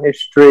his whole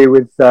history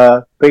with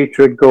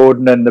Peter and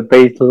Gordon and the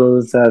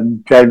Beatles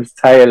and James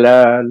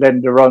Taylor,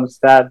 Linda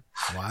Ronstadt.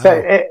 Wow.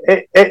 So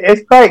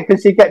it's great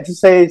because you get to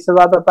see some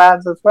other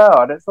bands as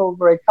well, and it's all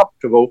very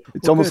comfortable.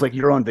 It's almost like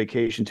you're on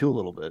vacation too, a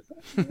little bit.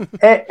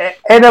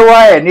 In a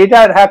way, and you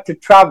don't have to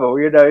travel.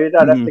 You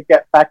don't have to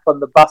get back on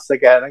the bus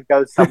again and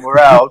go somewhere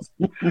else.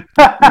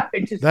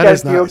 You just go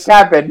to your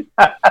cabin.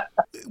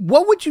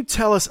 What would you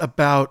tell us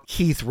about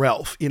Keith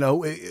Relf?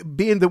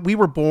 Being that we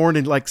were born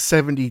in like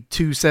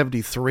 72,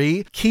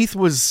 73, Keith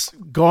was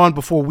gone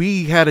before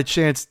we had a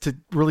chance to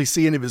really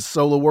see any of his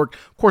solo work.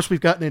 Of course, we've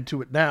gotten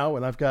into it now,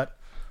 and I've got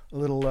a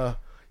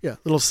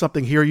little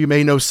something here. You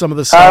may know some of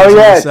the songs on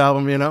this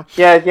album,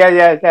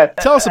 Yeah.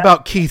 Tell us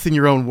about Keith in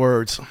your own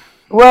words.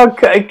 Well,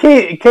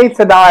 Keith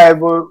and I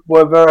were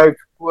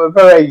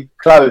very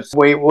close.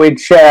 We'd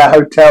share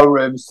hotel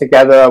rooms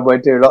together, and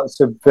we'd do lots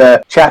of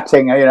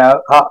chatting.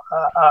 Half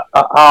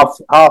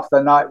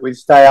the night we'd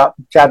stay up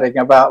chatting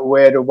about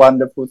weird and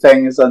wonderful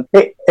things. And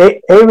he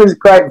was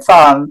great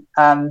fun,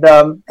 and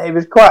he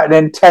was quite an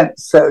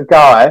intense sort of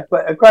guy,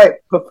 but a great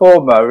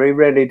performer. He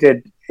really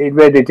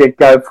did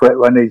go for it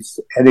when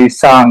he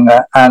sung.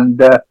 And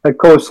of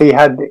course, he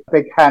had a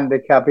big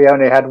handicap. He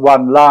only had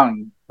one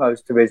lung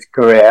most of his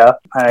career.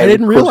 I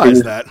didn't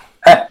realize that.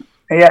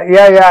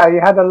 Yeah. He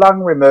had a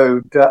lung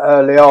removed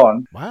early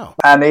on. Wow.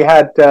 And he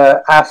had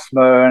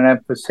asthma and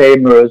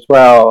emphysema as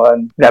well,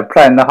 and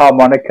playing the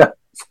harmonica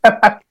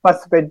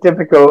Must have been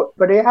difficult,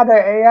 but he had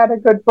a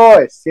good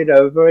voice,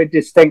 very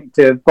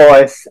distinctive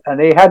voice,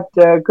 and he had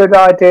good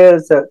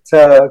ideas at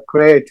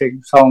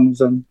creating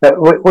songs, and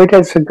we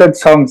did some good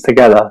songs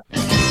together.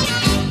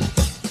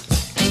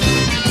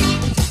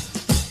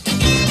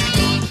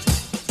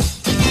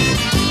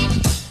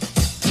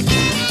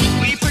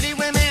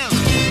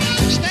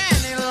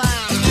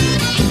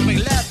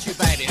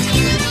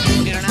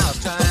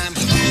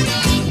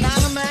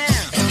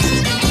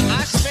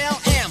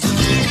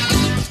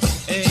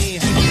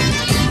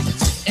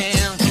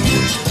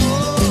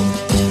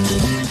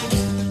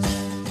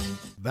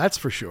 That's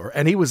for sure.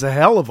 And he was a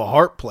hell of a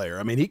harp player.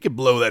 I mean, he could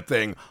blow that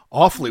thing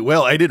awfully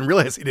well. I didn't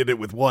realize he did it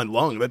with one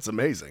lung. That's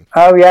amazing.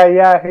 Oh,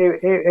 yeah.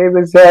 He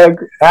was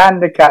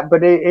handicapped,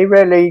 but he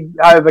really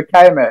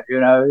overcame it. He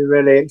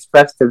really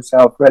expressed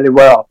himself really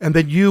well. And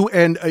then you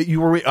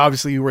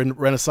were in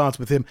Renaissance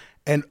with him.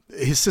 And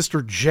his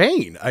sister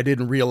Jane, I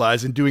didn't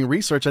realize in doing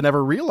research, I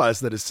never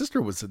realized that his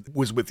sister was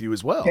with you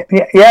as well.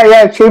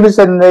 Yeah. She was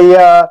in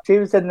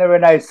the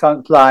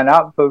Renaissance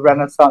lineup, the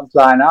Renaissance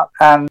lineup,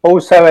 and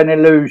also in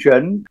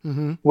Illusion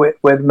with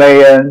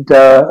me. And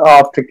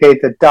after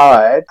Keith had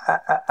died,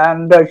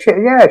 and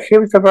she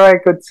was a very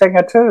good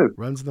singer too.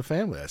 Runs in the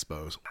family, I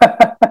suppose.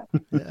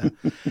 Yeah.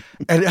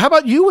 And how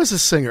about you as a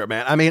singer,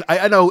 man? I mean,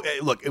 I know.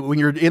 Look, when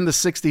you're in the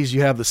 '60s,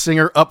 you have the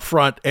singer up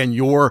front, and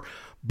you're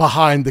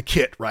behind the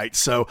kit, right?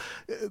 So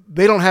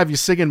they don't have you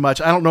singing much.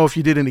 I don't know if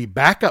you did any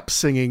backup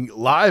singing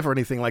live or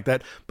anything like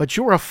that, but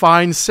you're a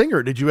fine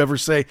singer. Did you ever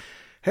say,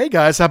 hey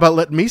guys, how about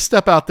letting me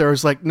step out there?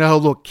 It's like, no,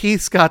 look,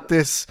 Keith's got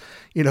this,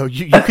 you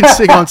can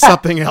sing on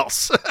something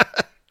else.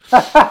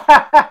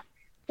 Yeah,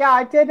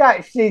 I did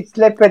actually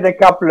slip in a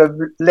couple of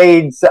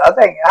leads. I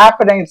think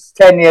Happenings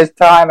 10 years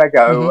time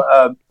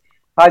ago.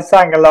 I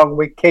sang along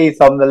with Keith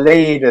on the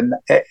lead in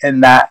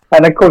that.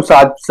 And of course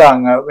I'd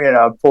sung,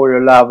 For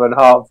Your Love and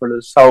Heart Full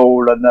of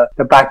Soul and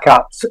the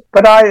backups.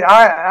 But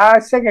I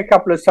sing a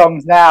couple of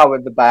songs now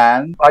with the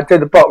band. I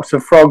did a Box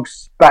of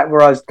Frogs back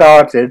where I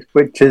started,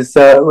 which is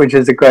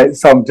a great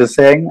song to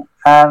sing.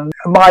 And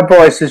my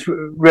voice is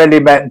really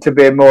meant to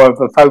be more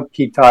of a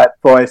folky type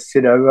voice,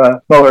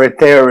 more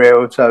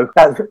ethereal. So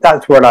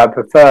that's what I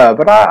prefer.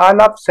 But I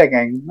love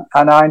singing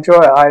and I enjoy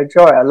it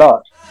a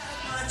lot.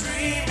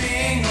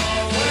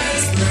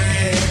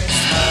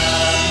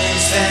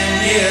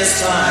 10 years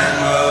time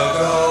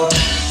ago,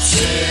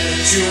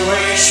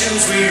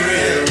 situations we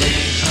really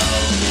know,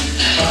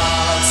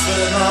 but the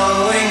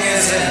knowing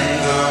is in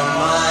the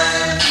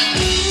mind,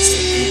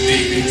 sinking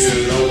deep into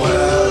the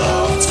well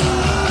of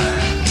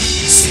time,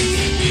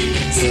 sinking deep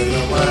into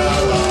the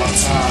well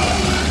of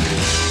time.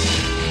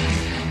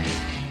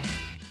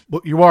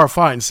 Well, you are a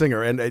fine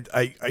singer, and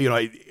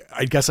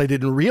I guess I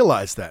didn't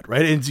realize that,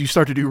 right? And you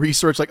start to do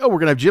research like, oh, we're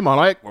going to have Jim on.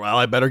 I'm like, well,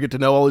 I better get to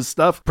know all his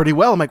stuff pretty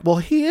well. I'm like, well,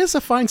 he is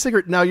a fine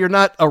singer. Now, you're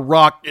not a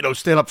rock,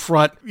 stand up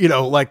front,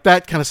 like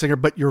that kind of singer,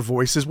 but your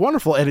voice is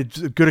wonderful. And it's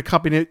a good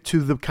accompaniment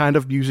to the kind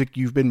of music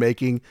you've been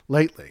making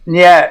lately.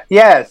 Yeah,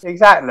 yes,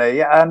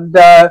 exactly. And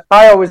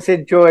I always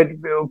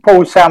enjoyed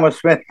Paul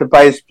Sammersmith, the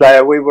bass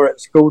player. We were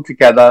at school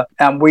together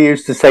and we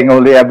used to sing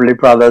all the Everly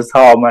Brothers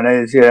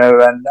harmonies,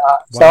 and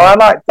so I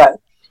like that.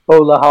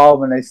 All the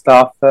harmony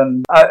stuff,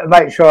 and I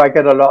make sure I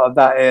get a lot of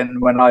that in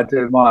when I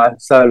do my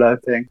solo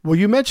thing. Well,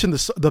 you mentioned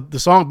the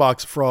song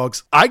Box of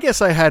Frogs. I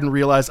guess I hadn't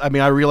realized,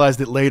 I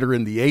realized it later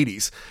in the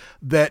 80s,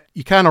 that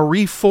you kind of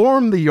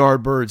reformed the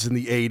Yardbirds in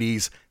the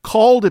 80s,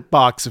 called it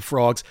Box of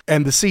Frogs,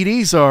 and the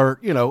CDs are,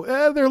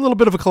 they're a little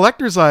bit of a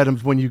collector's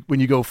items when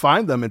you go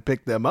find them and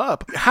pick them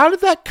up. How did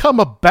that come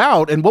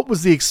about, and what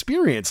was the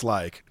experience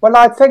like? Well,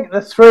 I think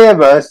the three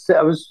of us,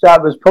 that was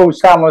Paul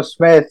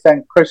Sammersmith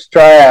and Chris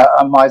Dreyer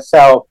and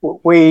myself,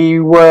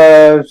 we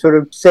were sort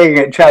of seeing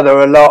each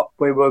other a lot.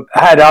 We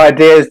had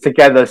ideas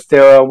together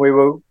still,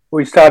 and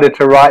we started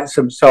to write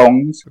some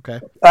songs. Okay.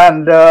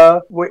 And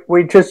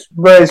we just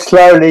very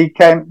slowly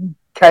came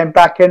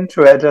back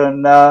into it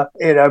and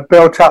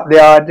built up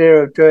the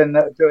idea of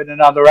doing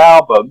another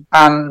album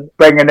and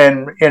bringing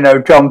in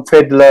John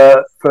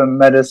Fiddler from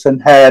Medicine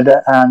Head,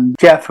 and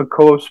Jeff of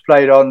course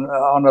played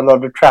on a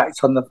lot of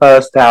tracks on the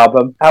first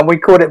album, and we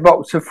called it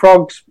Box of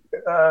Frogs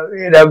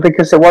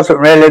because it wasn't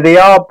really the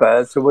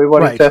Yardbirds, so we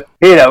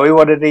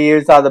wanted to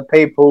use other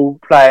people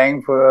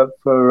playing for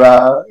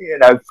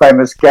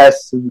famous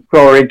guests, and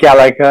Rory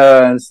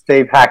Gallagher and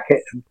Steve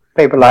Hackett and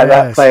people like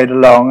that played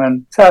along,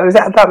 and so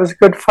that was a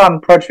good fun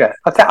project.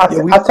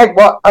 I think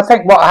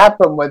what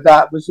happened with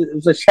that was it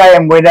was a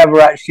shame we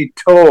never actually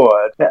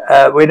toured.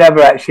 We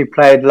never actually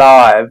played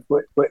live,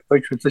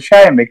 which was a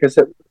shame because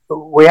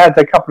we had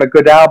a couple of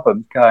good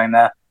albums going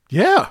there.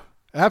 Yeah.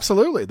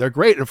 Absolutely. They're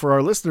great. And for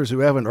our listeners who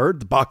haven't heard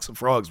the Box of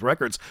Frogs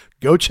records,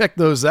 go check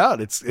those out.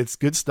 It's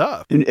good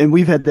stuff. And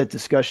we've had that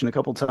discussion a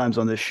couple times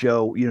on this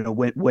show,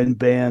 when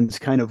bands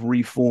kind of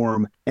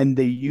reform and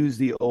they use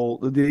the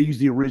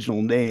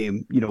original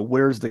name,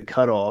 where's the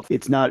cutoff?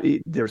 It's not,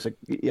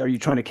 are you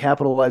trying to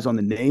capitalize on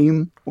the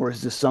name, or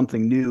is this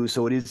something new?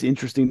 So it is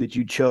interesting that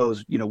you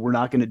chose, we're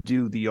not going to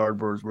do the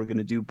Yardbirds. We're going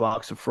to do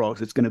Box of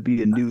Frogs. It's going to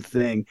be a new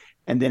thing.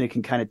 And then it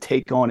can kind of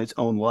take on its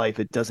own life.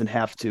 It doesn't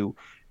have to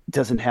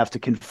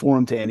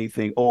conform to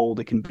anything old.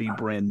 It can be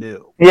brand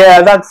new.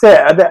 Yeah, that's it.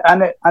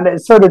 And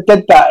it sort of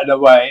did that in a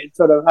way. It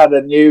sort of had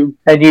a new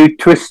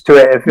twist to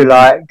it, if you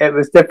like. It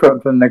was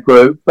different from the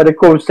group, but of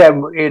course,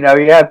 then you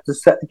have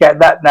to get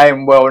that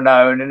name well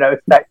known. It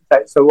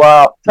takes a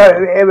while.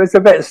 So it was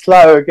a bit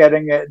slow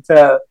getting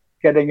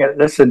it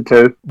listened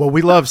to. Well,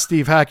 we love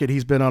Steve Hackett.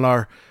 He's been on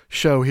our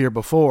show here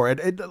before,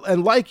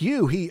 and like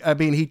you,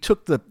 he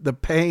took the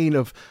pain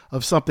of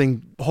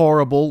something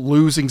horrible,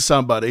 losing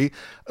somebody,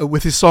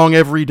 with his song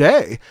Every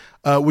Day,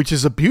 which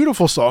is a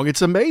beautiful song.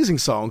 It's an amazing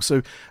song.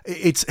 So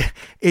it's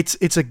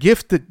a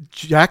gift that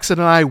Jackson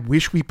and I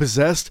wish we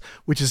possessed,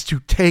 which is to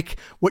take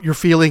what you're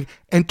feeling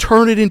and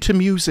turn it into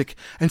music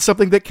and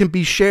something that can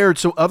be shared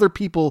so other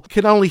people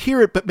can not only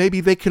hear it, but maybe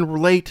they can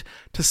relate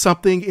to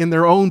something in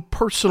their own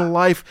personal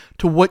life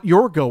to what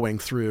you're going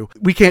through.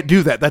 We can't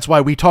do that. That's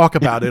why we talk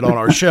about it on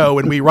our show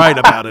and we write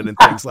about it and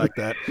things like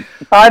that.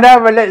 I know,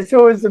 but it's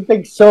always a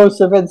big source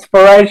of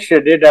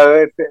inspiration,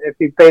 if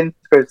you've been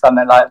through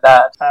something like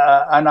that.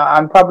 And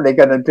I'm probably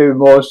going to do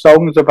more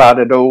songs about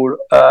it all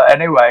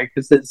anyway,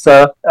 because it's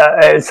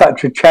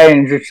such a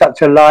change, it's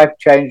such a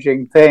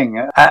life-changing thing.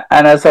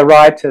 And as a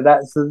writer,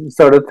 that's the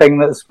sort of thing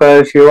that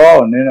spurs you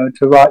on,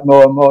 to write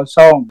more and more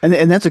songs.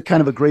 And that's a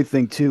kind of a great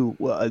thing too.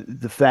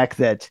 The fact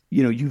that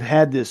you've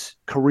had this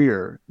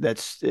career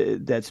that's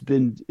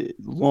been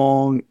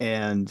long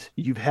and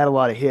you've had a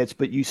lot of hits,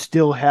 but you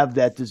still have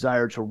that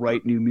desire to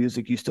write new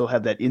music. You still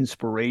have that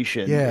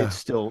inspiration. Yeah. It's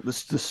still the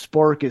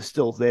spark is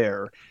still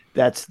there.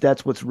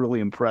 That's what's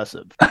really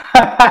impressive.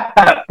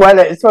 Well,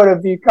 it's sort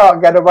of, you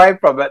can't get away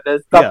from it.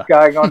 There's stuff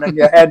going on in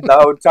your head the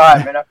whole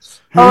time.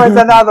 Oh,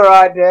 there's another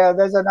idea.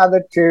 There's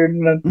another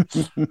tune.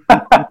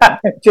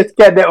 Just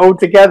getting it all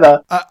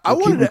together. I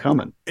wanted keep them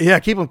coming. Yeah,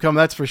 keep them coming.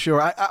 That's for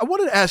sure. I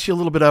wanted to ask you a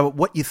little bit about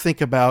what you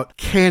think about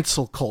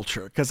cancel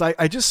culture, because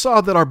I just saw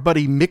that our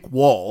buddy Mick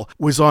Wall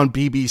was on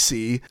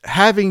BBC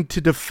having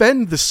to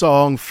defend the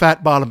song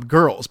Fat Bottom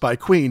Girls by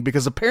Queen,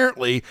 because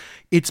apparently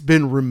it's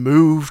been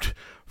removed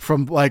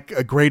from like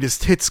a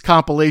greatest hits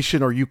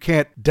compilation, or you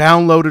can't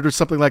download it or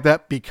something like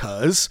that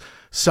because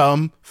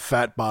some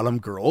fat bottom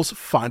girls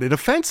find it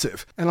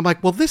offensive. And I'm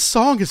like, well, this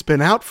song has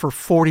been out for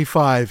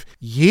 45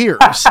 years,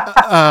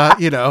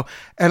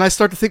 and I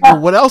start to think, well,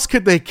 what else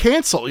could they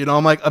cancel?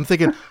 I'm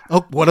thinking,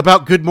 oh, what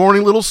about Good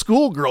Morning Little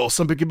Schoolgirl?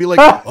 Somebody could be like,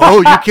 oh,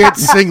 you can't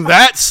sing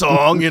that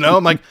song,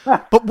 I'm like,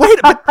 but wait,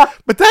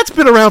 but that's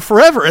been around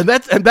forever. And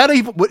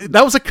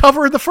that was a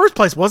cover in the first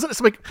place, wasn't it?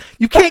 It's like,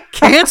 you can't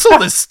cancel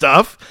this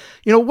stuff.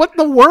 What in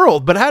the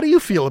world? But how do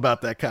you feel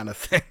about that kind of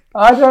thing?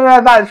 I don't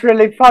know. That's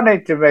really funny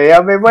to me. I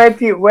mean, where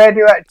do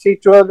you actually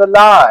draw the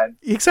line?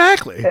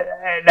 Exactly.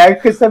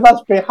 Because there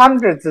must be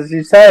hundreds, as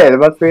you say. There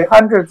must be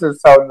hundreds of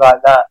songs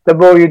like that. The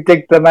more you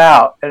dig them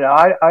out, I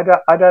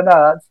don't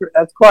know.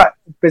 That's quite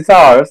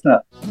bizarre, isn't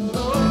it?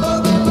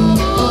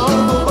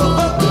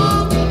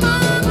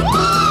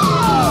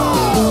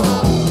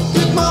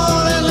 Good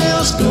morning,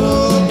 little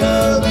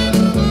schoolgirl.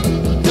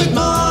 Good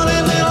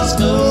morning, little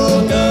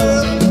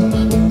schoolgirl.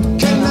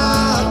 Can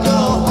I go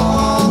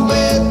home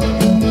with?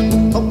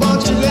 Oh,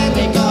 won't you let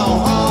me go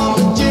home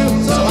with you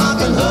so I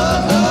can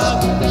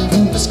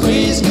hug,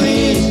 squeeze,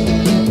 squeeze.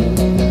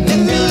 If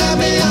you let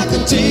me, I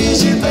can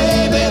tease you,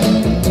 baby.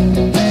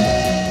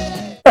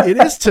 It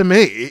is to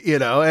me,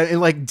 and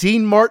like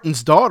Dean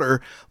Martin's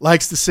daughter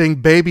likes to sing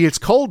Baby It's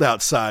Cold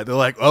Outside. They're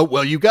like, oh,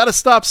 well, you got to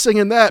stop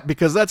singing that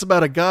because that's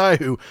about a guy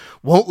who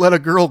won't let a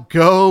girl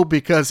go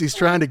because he's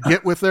trying to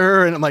get with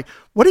her. And I'm like,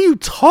 what are you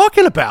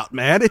talking about,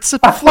 man? It's a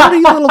flirty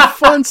little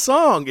fun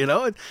song,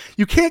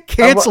 You can't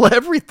cancel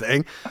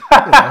everything.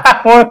 And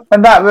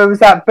that was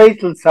that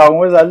Beatles song,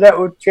 was it?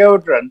 Little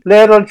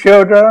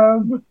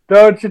children,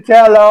 don't you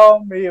tell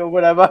on me, or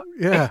whatever.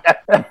 Yeah.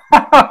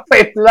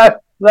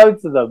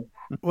 Loads of them.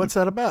 What's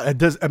that about?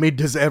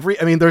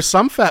 There's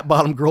some fat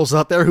bottom girls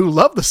out there who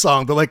love the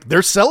song.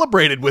 They're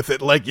celebrated with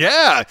it. Like,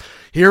 yeah,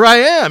 here I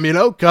am,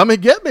 come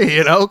and get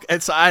me,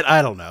 It's,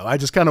 I don't know. I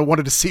just kind of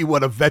wanted to see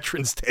what a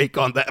veteran's take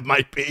on that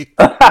might be.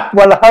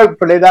 Well,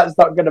 hopefully that's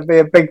not going to be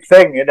a big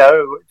thing,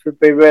 which would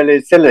be really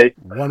silly.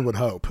 One would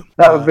hope.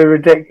 That would be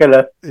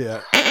ridiculous.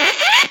 Yeah.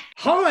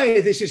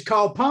 Hi, this is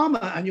Carl Palmer,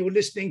 and you're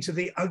listening to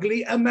The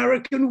Ugly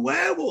American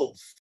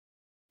Werewolf.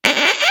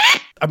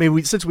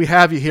 Since we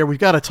have you here, we've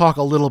got to talk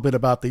a little bit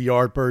about the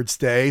Yardbirds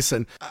days.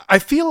 And I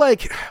feel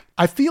like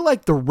I feel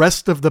like the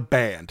rest of the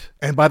band,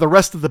 and by the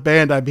rest of the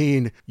band, I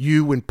mean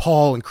you and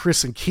Paul and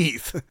Chris and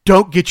Keith,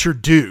 don't get your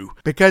due,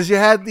 because you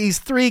had these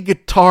 3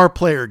 guitar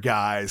player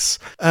guys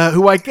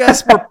who I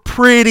guess were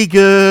pretty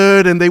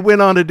good, and they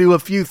went on to do a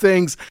few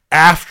things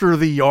after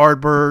the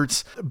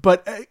Yardbirds.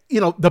 But,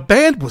 the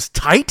band was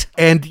tight,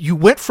 and you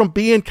went from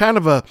being kind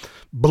of a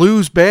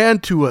blues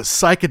band to a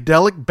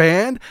psychedelic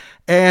band.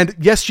 And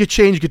yes, you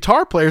changed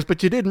guitar players,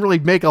 but you didn't really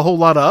make a whole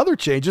lot of other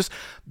changes.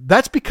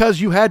 That's because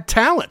you had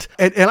talent.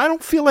 And I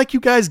don't feel like you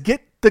guys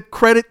get the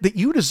credit that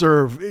you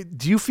deserve.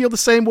 Do you feel the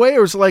same way?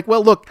 Or is it like,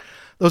 well, look,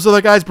 those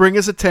other guys bring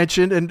us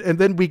attention, and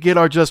then we get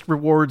our just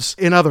rewards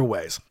in other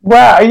ways?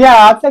 Well,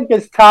 yeah, I think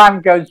as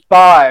time goes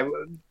by,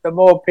 the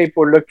more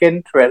people look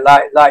into it,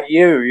 like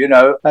you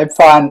know, they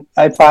find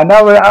they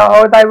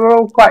were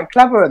all quite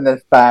clever in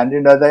this band.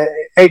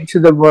 Each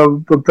of them were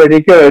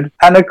pretty good.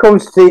 And of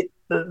course,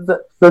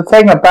 the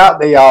thing about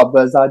the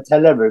Yardbirds, I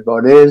tell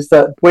everybody, is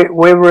that we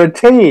were a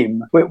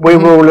team. We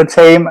were all a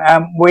team,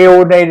 and we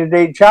all needed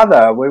each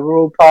other. We were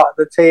all part of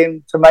the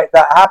team to make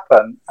that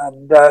happen.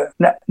 And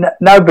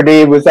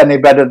nobody was any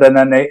better than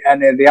any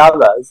of the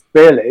others,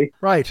 really.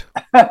 Right.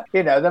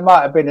 There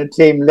might have been a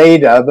team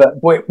leader,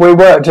 but we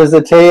worked as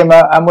a team,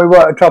 and we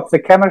worked off the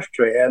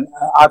chemistry. And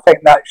I think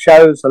that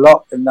shows a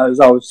lot in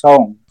those old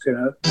songs,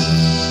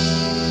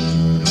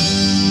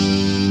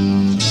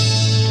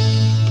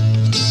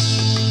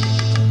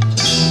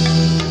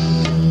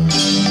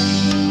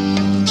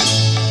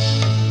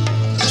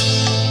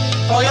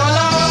 For your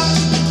love,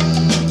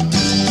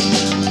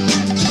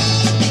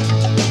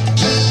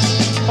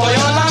 for your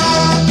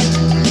love,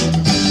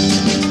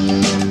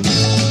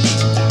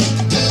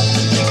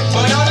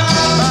 for your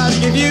love, I'd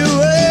give you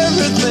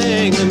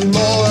everything and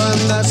more,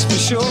 and that's for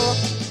sure.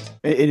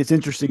 And it's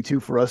interesting too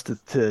for us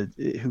to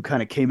who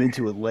kind of came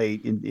into it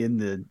late in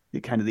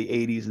the kind of the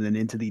 80s and then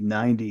into the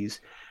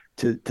 90s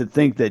to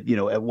think that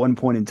at one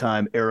point in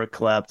time Eric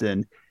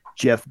Clapton,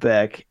 Jeff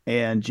Beck,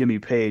 and Jimmy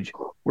Page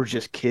were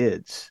just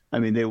kids. I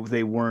mean,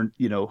 they weren't,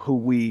 who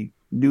we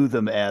knew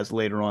them as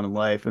later on in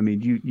life. I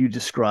mean, you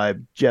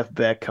described Jeff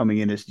Beck coming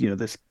in as,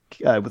 this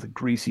guy with a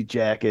greasy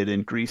jacket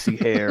and greasy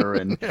hair.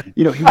 And,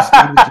 he was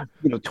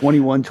just,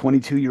 21,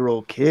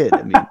 22-year-old kid.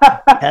 I mean,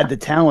 had the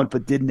talent,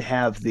 but didn't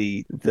have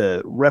the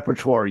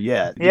repertoire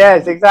yet.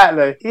 Yes,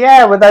 exactly.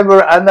 Yeah, well, they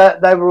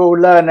were all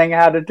learning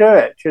how to do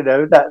it,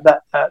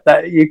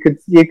 that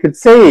you could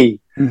see.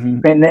 Mm-hmm.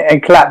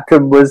 And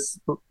Clapton was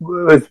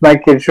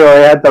making sure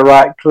he had the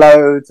right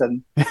clothes,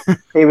 and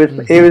he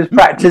was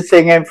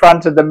practicing in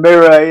front of the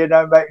mirror,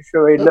 make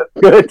sure he looked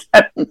good.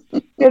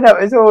 It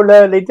was all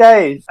early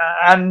days,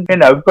 and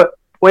but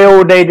we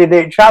all needed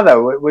each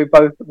other.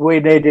 We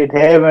needed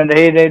him, and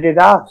he needed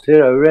us.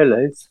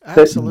 Really,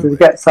 to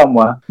get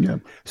somewhere. Yeah.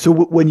 So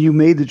when you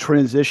made the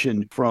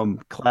transition from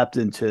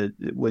Clapton to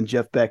when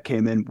Jeff Beck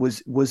came in,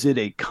 was it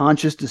a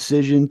conscious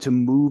decision to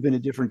move in a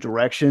different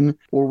direction,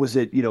 or was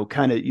it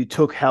kind of you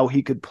took how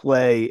he could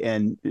play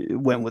and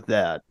went with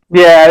that?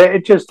 Yeah,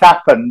 it just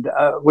happened.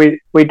 We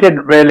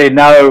didn't really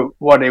know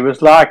what he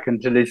was like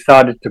until he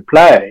started to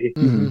play,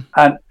 mm-hmm.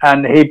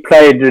 and he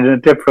played in a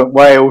different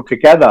way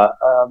altogether.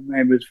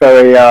 He was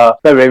very,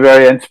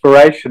 very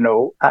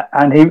inspirational,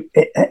 and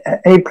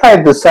he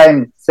played the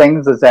same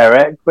things as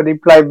Eric, but he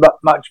played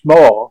much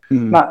more,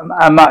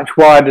 a much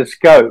wider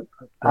scope,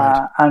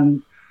 right.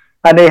 And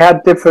he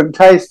had different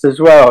taste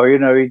as well.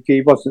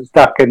 He wasn't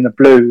stuck in the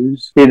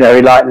blues. He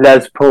liked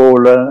Les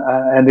Paul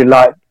and he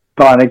liked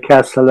Barney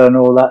Kessel and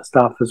all that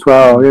stuff as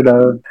well.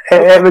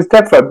 It was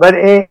different, but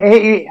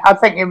I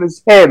think it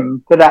was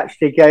him that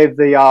actually gave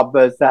the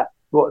Yardbirds that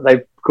what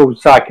they call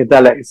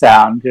psychedelic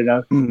sound.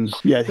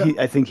 Yeah,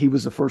 I think he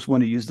was the first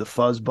one to use the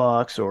fuzz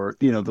box, or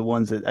the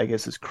ones that I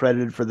guess is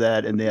credited for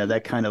that, and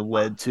that kind of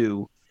led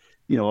to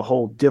a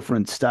whole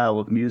different style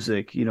of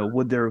music.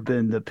 Would there have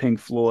been the Pink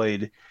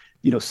Floyd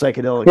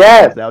psychedelic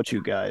without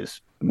you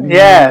guys?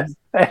 Yeah.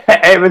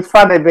 It was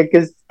funny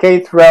because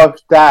Keith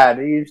Relf's dad,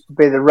 he used to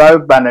be the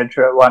road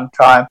manager at one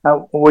time.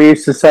 And we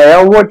used to say,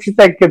 "Oh, what do you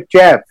think of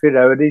Jeff?"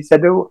 And he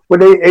said, "Oh, well,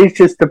 he's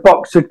just a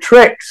box of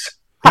tricks."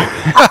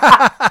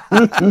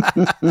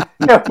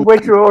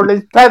 Which are all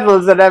his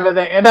pedals and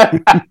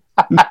everything,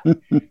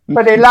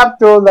 But he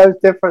loved all those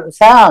different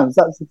sounds.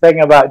 That's the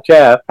thing about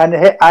Jeff, and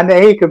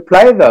he could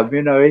play them.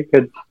 He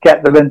could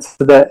get them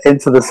into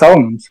the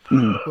songs.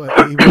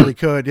 Well, he really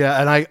could, yeah.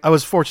 And I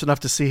was fortunate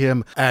enough to see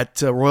him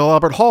at Royal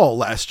Albert Hall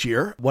last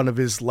year, one of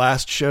his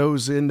last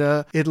shows in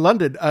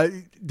London.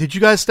 Did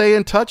you guys stay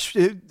in touch?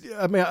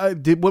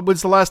 What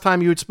was the last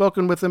time you had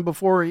spoken with him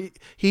before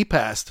he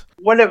passed?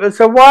 Well, it was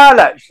a while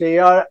actually.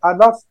 I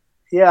lost.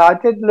 Yeah, I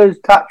did lose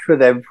touch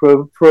with him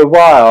for a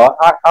while.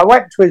 I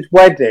went to his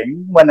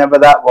wedding, whenever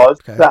that was.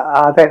 Okay.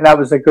 I think that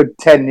was a good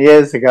 10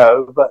 years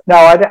ago. But no,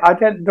 I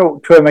didn't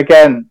talk to him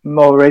again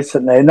more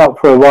recently, not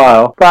for a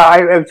while.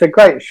 But it was a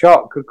great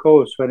shock, of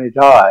course, when he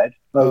died.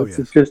 It was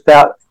just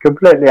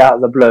completely out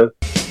of the blue.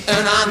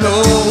 And I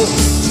know,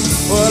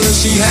 well, if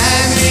she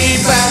had me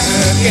back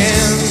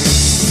again,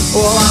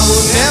 well, I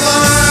would never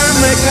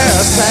make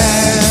her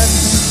sad.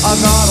 I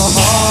got a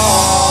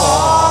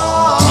heart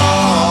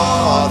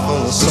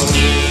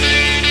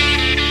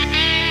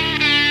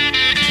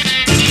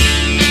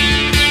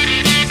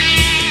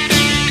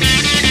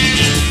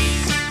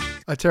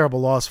A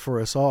terrible loss for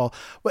us all.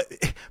 But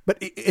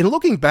in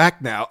looking back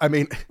now, I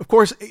mean, of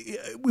course,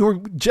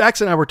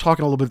 Jackson and I were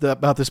talking a little bit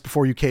about this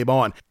before you came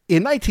on.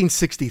 In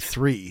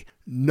 1963,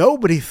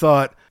 nobody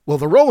thought, well,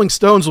 the Rolling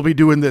Stones will be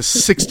doing this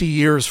 60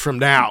 years from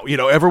now. You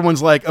know,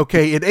 everyone's like,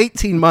 okay, in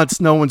 18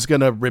 months, no one's going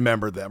to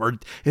remember them. Or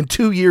in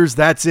 2 years,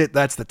 that's it.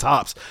 That's the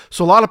tops.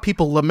 So a lot of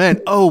people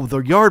lament, oh, the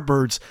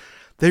Yardbirds,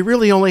 they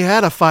really only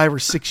had a 5 or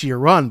 6 year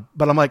run.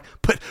 But I'm like,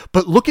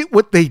 but look at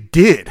what they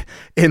did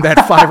in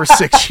that 5 or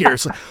 6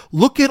 years.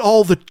 Look at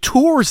all the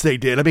tours they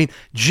did. I mean,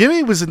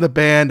 Jimmy was in the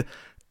band,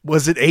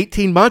 was it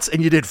 18 months?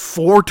 And you did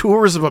 4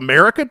 tours of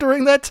America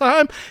during that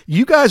time?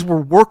 You guys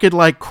were working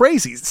like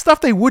crazy.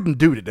 Stuff they wouldn't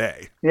do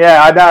today.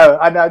 Yeah, I know.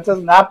 It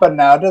doesn't happen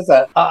now, does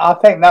it? I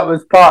think that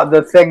was part of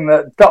the thing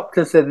that stopped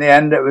us in the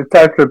end. It was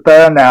total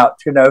burnout.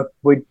 You know,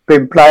 we'd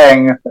been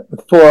playing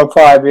 4 or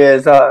 5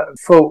 years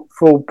full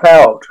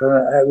pelt.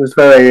 It was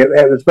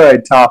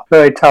very tough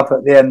at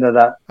the end of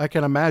that. I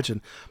can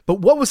imagine. But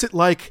what was it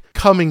like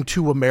coming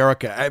to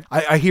America?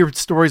 I hear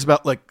stories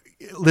about like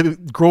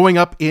growing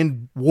up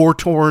in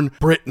war-torn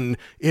Britain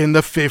in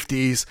the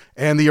 50s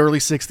and the early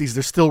 60s.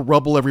 There's still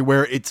rubble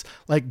everywhere. It's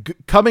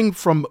like coming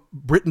from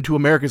Britain to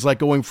America is like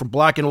going from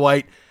black and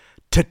white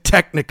to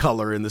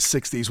Technicolor in the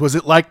 60s. Was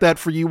it like that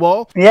for you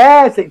all?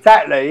 Yes,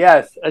 exactly.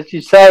 Yes. As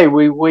you say,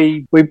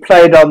 we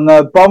played on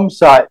the bomb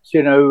sites,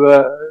 you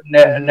know,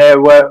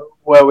 near where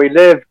we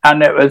lived,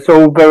 and it was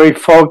all very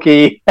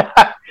foggy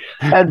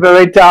and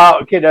very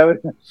dark, you know.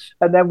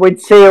 And then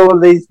we'd see all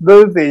these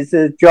movies,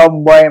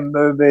 John Wayne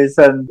movies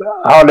and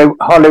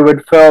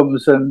Hollywood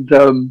films and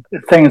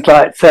things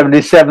like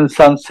 77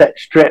 Sunset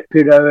Strip,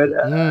 you know,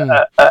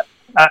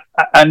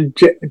 and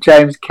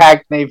James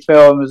Cagney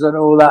films and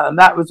all that. And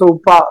that was all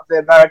part of the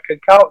American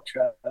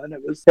culture. And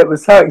it was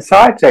so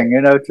exciting,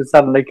 you know, to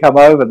suddenly come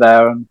over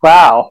there and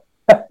wow.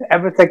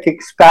 Everything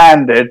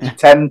expanded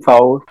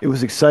tenfold. It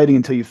was exciting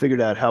until you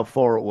figured out how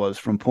far it was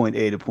from point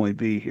A to point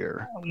B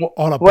here.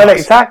 Well,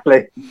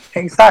 exactly.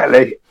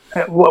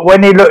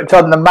 When he looked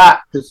on the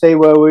map to see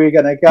where we were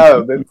going to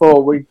go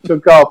before we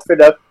took off, you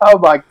know, oh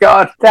my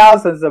God,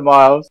 thousands of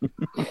miles.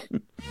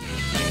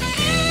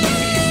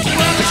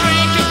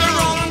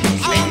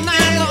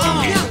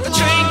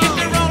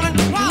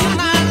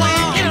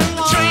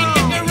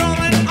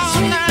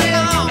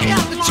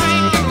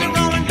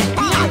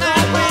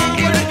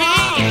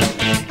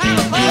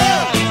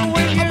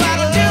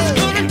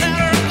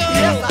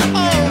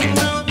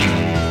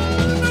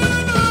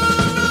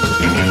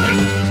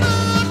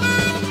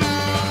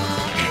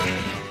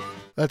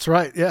 That's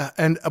right. Yeah.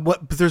 And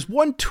but there's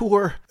one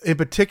tour in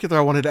particular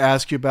I wanted to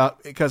ask you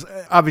about, because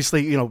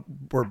obviously, you know,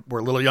 we're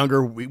a little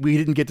younger. We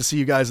didn't get to see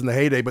you guys in the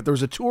heyday, but there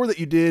was a tour that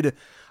you did.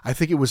 I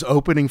think it was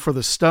opening for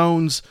the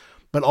Stones,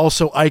 but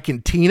also Ike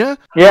and Tina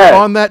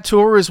on that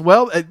tour as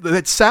well.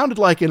 It sounded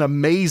like an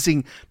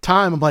amazing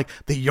time. I'm like,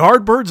 the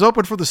Yardbirds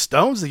opened for the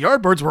Stones? The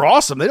Yardbirds were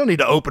awesome. They don't need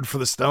to open for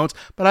the Stones.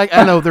 But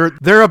I know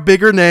they're a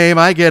bigger name.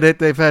 I get it.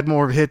 They've had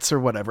more hits or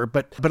whatever.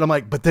 But I'm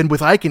like, but then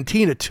with Ike and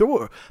Tina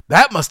tour,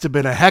 that must have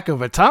been a heck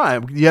of a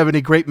time. Do you have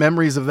any great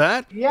memories of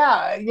that?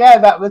 Yeah,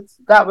 that was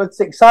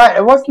exciting.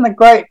 It wasn't a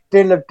great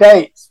deal of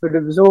dates, but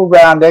it was all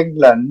around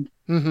England.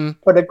 Mm-hmm.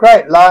 But a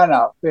great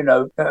lineup, you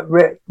know,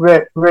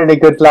 really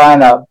good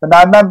lineup. And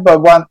I remember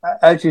one,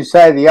 as you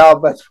say, the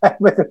Yardbirds played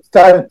with the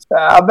Stones.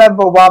 I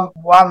remember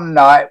one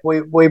night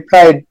we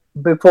played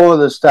before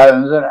the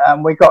Stones,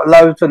 and we got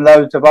loads and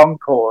loads of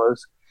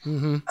encores.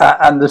 Mm-hmm.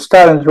 And the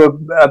Stones were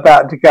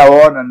about to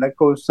go on, and of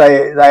course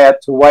they had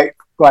to wait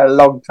quite a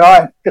long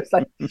time because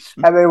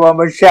everyone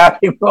was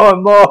shouting more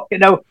and more, you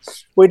know,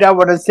 we don't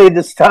want to see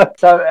the stuff.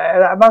 So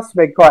it must have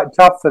been quite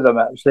tough for them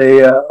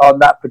actually on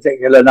that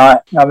particular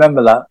night. I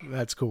remember that.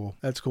 That's cool.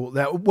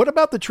 Now, what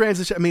about the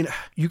transition? I mean,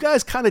 you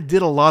guys kind of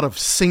did a lot of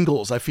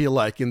singles, I feel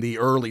like, in the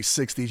early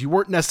 60s. You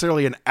weren't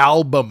necessarily an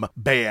album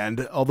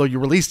band, although you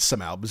released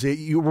some albums.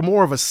 You were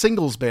more of a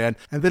singles band.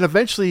 And then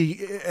eventually,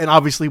 and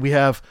obviously we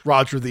have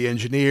Roger the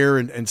Engineer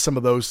and some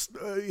of those,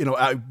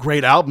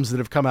 great albums that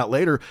have come out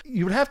later.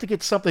 You would have to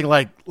get something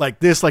like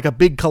this, like a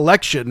big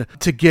collection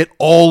to get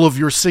all of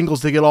your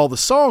singles, to get all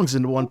the songs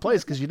into one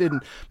place, because you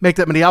didn't make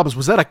that many albums.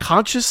 Was that a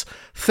conscious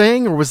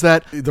thing, or was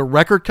that the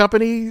record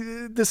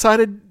company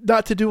decided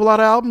not to do a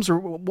lot of albums, or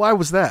why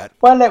was that?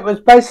 Well, it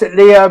was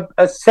basically a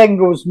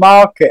singles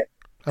market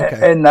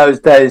in those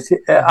days,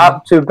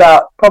 up to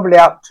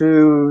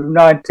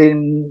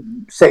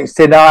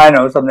 1969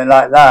 or something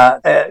like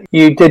that.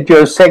 You did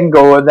your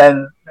single, and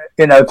then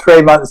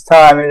 3 months'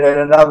 time you did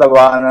another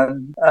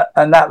one,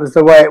 and that was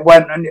the way it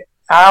went. And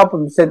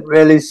albums didn't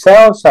really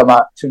sell so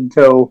much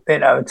until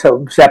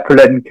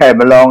Zeppelin came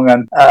along,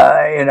 and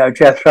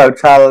Jethro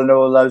Tull and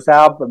all those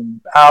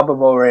album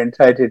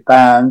orientated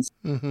bands.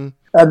 Mm-hmm.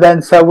 And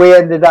then so we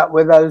ended up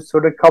with those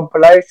sort of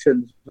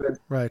compilations with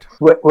a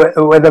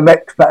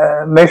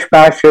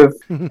mishmash of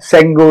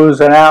singles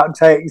and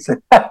outtakes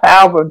and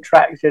album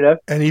tracks,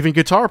 and even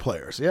guitar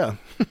players. Yeah.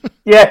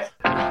 Yes.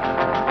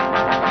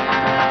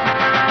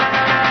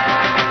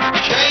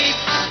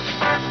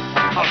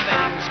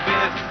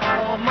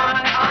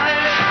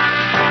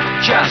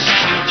 Just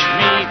teach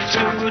me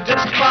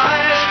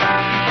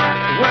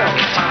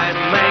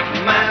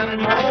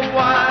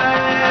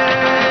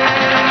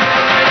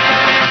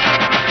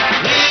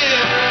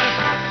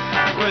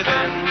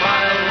within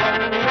my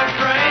lonely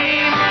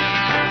brain.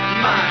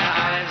 My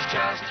eyes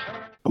just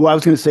hurt. Well, I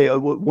was going to say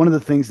one of the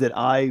things that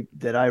I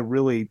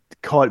really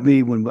caught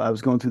me when I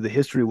was going through the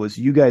history was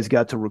you guys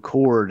got to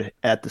record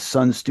at the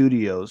Sun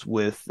Studios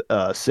with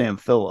Sam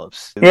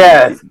Phillips.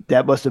 Yes.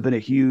 That must have been a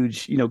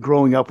huge,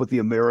 growing up with the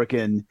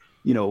American,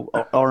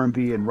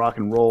 R&B and rock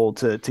and roll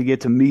to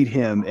get to meet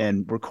him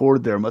and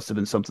record there must have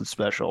been something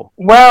special.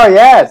 Well,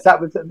 yes,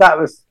 that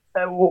was.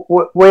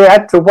 We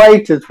had to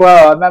wait as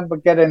well. I remember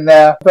getting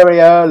there very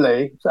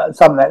early,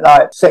 something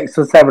like 6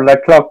 or 7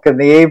 o'clock in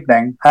the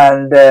evening,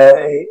 and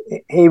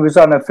he was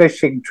on a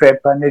fishing trip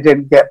and he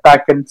didn't get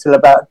back until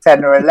about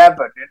 10 or 11,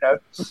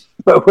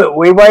 But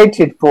we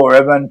waited for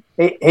him, and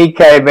he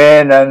came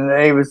in,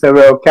 and he was a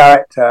real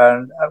character.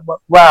 And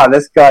wow,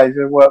 this guy's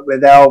worked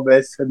with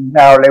Elvis and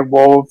Howlin'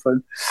 Wolf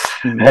and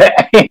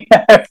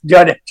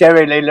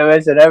Jerry Lee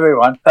Lewis and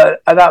everyone, and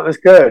that was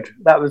good.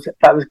 That was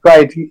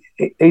great.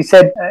 He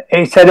said,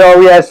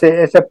 "Oh yes,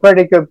 it's a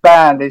pretty good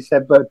band." He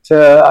said, "But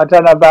I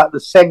don't know about the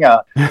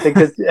singer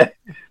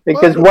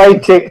because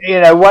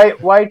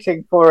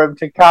waiting for him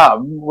to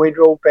come, we'd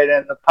all been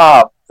in the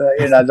pub."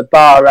 The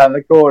bar around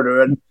the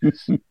corner, and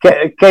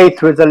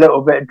Keith was a little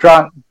bit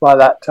drunk by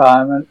that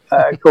time, and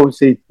of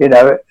course it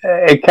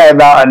came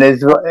out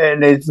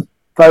in his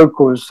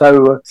vocals.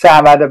 So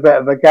Sam had a bit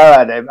of a go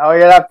at him. Oh,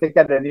 you'll have to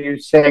get a new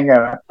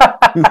singer. How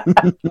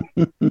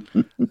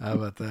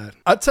about that?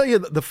 I'll tell you,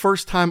 the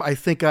first time I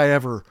think I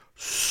ever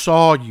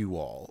saw you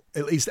all,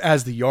 at least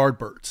as the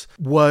Yardbirds,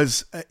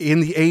 was in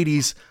the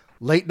 80s.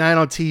 Late night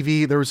on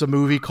TV, there was a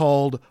movie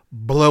called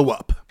Blow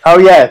Up. Oh,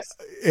 yes.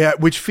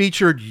 Which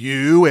featured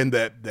you and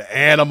the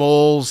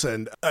Animals,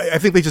 and I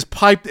think they just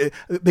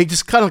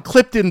kind of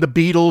clipped in the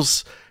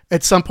Beatles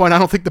at some point. I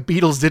don't think the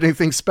Beatles did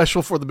anything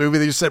special for the movie.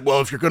 They just said,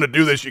 well, if you're going to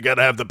do this, you got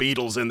to have the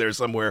Beatles in there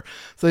somewhere.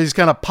 So they just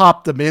kind of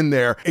popped them in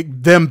there,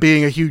 them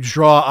being a huge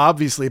draw,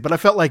 obviously. But I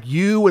felt like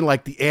you and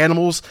like the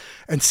Animals,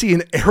 and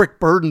seeing Eric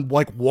Burden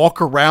like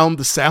walk around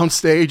the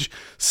soundstage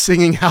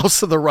singing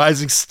House of the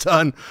Rising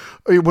Sun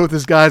with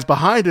his guys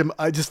behind him,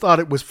 I just thought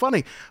it was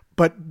funny.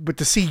 But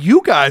to see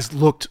you guys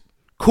looked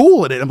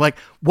cool in it. I'm like,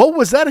 what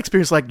was that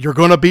experience like? You're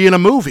going to be in a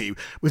movie.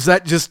 Was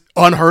that just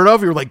unheard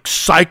of? You're like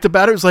psyched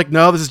about it? It was like,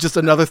 no, this is just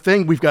another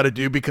thing we've got to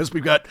do because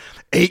we've got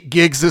 8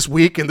 gigs this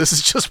week and this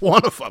is just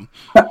one of them.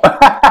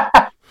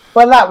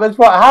 Well, that was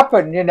what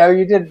happened. You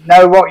didn't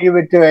know what you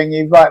were doing.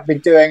 You might be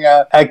doing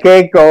a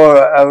gig or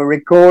a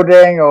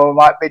recording, or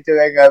might be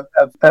doing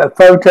a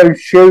photo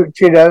shoot,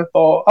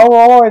 or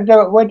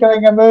we're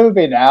doing a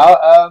movie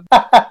now.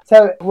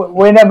 So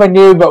we never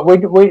knew, but we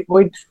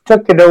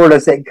took it all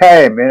as it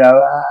came,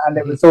 and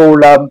it was all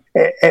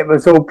it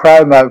was all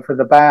promo for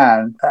the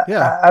band.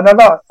 Yeah. And a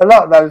lot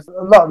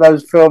of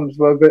those films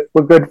were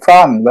good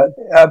fun, but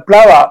Blow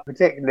Up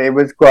particularly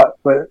was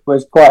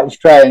quite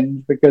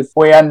strange because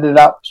we ended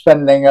up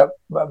spending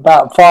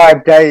about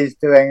 5 days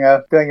doing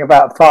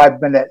about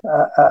 5 minutes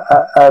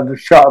of a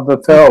shot of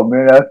a film,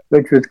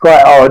 which was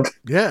quite odd.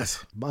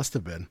 Yes, must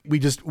have been.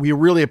 We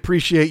really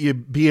appreciate you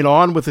being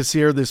on with us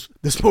here this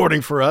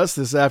morning for us,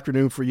 this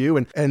afternoon for you,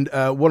 and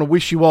want to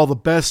wish you all the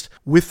best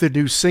with the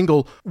new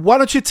single. Why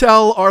don't you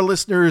tell our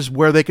listeners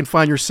where they can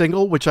find your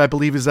single, which I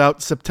believe is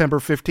out September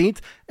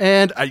 15th,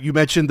 and you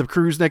mentioned the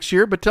cruise next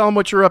year, but tell them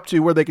what you're up to,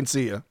 where they can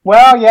see you.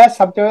 Well,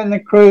 yes, I'm doing the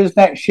cruise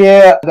next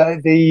year,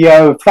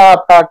 the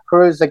Flower Park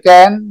cruise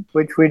again,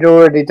 which we'd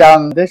already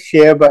done this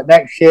year, but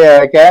next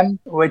year again,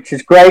 which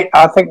is great.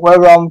 I think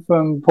we're on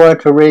from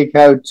Puerto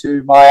Rico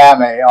to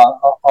Miami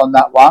on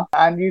that one.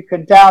 And you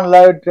can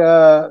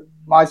download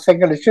my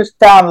single. It's just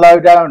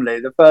download only.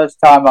 The first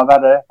time I've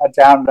had a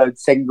download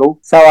single.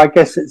 So I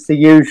guess it's the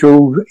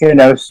usual,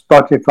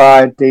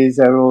 Spotify,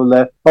 Deezer,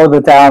 all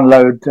the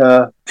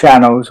download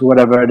channels,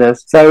 whatever it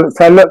is. So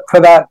look for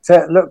that.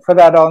 Look for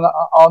that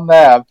on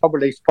there.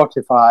 Probably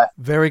Spotify.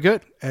 Very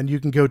good. And you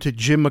can go to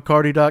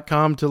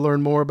jimmccarty.com to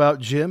learn more about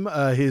Jim,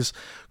 his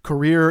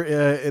career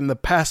in the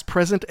past,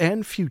 present,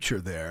 and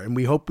future there. And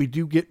we hope we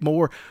do get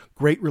more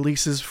great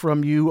releases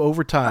from you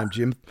over time,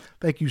 Jim.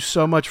 Thank you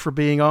so much for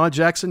being on.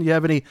 Jackson, you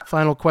have any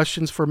final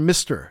questions for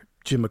Mr.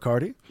 Jim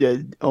McCarty? Yeah,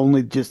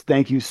 only just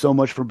thank you so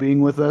much for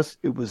being with us.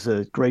 It was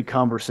a great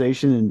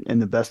conversation,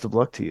 and the best of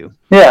luck to you.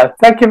 Yeah,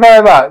 thank you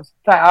very much.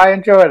 I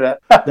enjoyed it.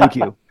 Thank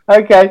you.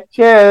 Okay,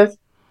 cheers.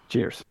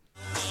 Cheers.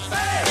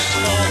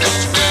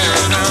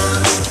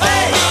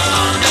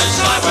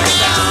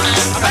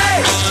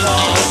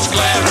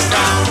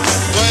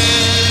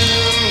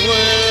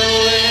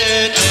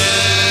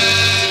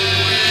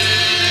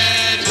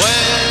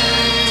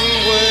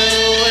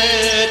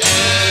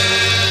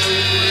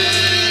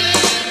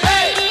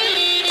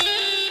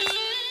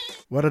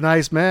 What a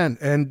nice man,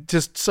 and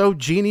just so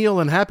genial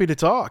and happy to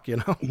talk,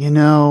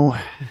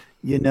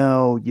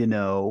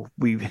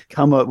 we've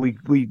come up,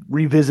 we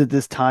revisit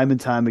this time and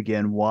time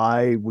again,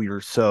 why we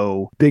are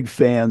so big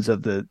fans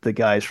of the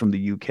guys from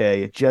the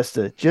UK. Just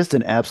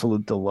an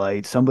absolute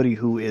delight. Somebody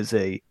who is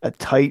a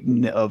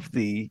titan of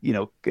the,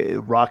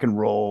 rock and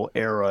roll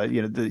era.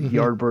 The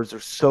Yardbirds are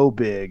so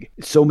big,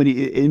 so many,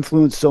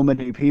 influenced so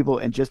many people,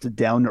 and just a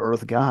down to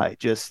earth guy.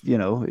 Just,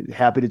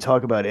 happy to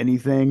talk about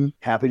anything,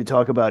 happy to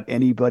talk about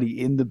anybody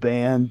in the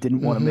band,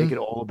 didn't want to make it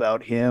all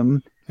about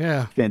him.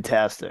 Yeah.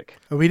 Fantastic.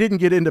 We didn't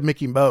get into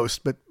Mickey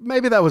Most, but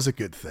maybe that was a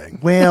good thing.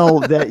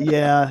 Well, in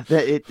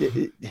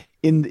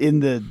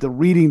the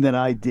reading that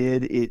I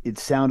did, it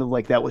sounded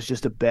like that was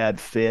just a bad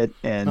fit.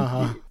 And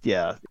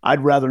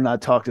I'd rather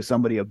not talk to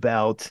somebody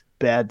about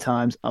bad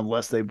times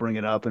unless they bring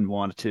it up and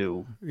want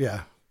to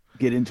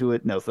get into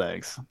it. No,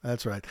 thanks.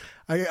 That's right.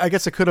 I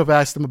guess I could have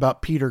asked him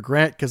about Peter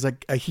Grant, because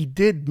he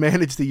did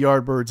manage the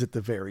Yardbirds at the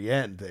very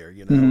end there,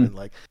 and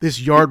like this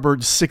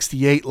Yardbirds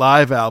 68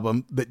 live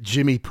album that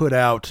Jimmy put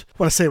out, I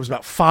want to say it was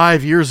about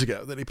 5 years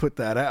ago that he put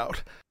that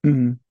out.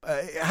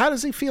 How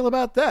does he feel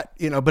about that?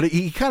 But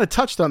he kind of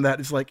touched on that.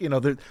 It's like,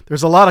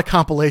 there's a lot of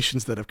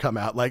compilations that have come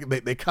out, like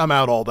they come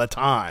out all the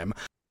time.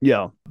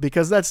 Yeah.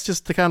 Because that's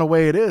just the kind of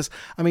way it is.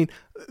 I mean,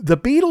 the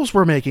Beatles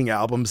were making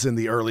albums in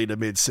the early to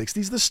mid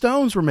 60s. The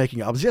Stones were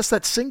making albums. Yes,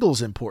 that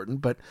single's important,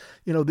 but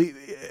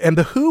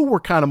the Who were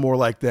kind of more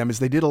like them, as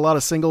they did a lot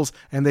of singles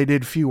and they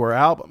did fewer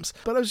albums.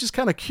 But I was just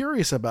kind of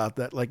curious about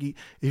that. Like, if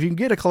you can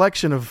get a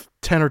collection of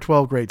 10 or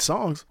 12 great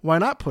songs, why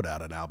not put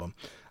out an album?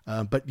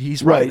 But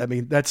he's right. I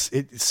mean,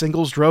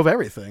 singles drove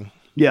everything.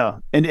 Yeah.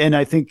 And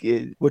I think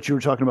what you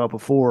were talking about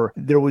before,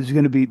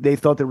 they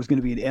thought there was going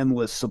to be an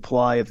endless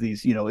supply of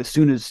these, as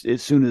soon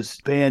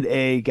as band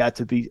A got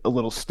to be a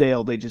little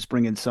stale, they just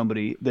bring in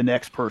the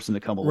next person to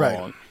come along.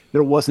 Right.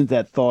 There wasn't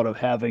that thought of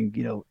having,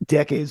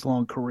 decades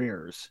long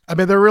careers. I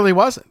mean, there really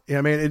wasn't.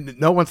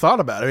 No one thought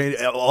about it.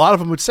 A lot of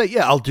them would say,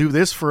 yeah, I'll do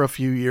this for a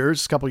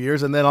couple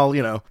years, and then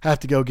I'll, have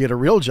to go get a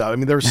real job. I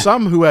mean, there's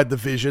some who had the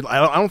vision.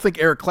 I don't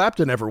think Eric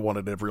Clapton ever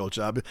wanted a real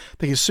job. I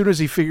think as soon as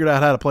he figured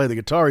out how to play the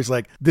guitar, he's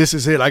like, this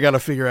is it. I got to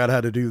figure out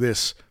how to do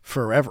this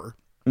forever.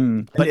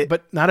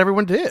 But not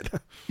everyone did.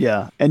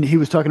 Yeah. And he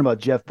was talking about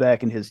Jeff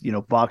Beck and his,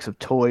 box of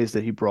toys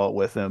that he brought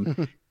with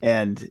him.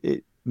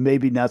 And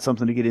maybe not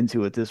something to get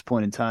into at this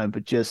point in time,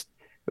 but just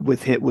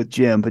with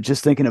Jim, but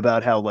just thinking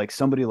about how, like,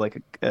 somebody like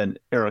an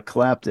Eric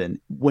Clapton,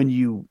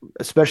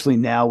 especially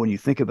now when you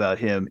think about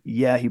him,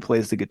 he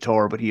plays the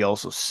guitar, but he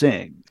also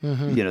sings,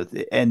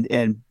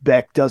 and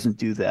Beck doesn't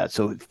do that.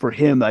 So for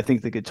him, I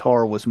think the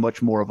guitar was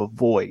much more of a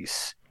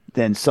voice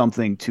than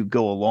something to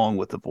go along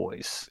with the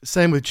voice.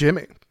 Same with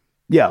Jimmy.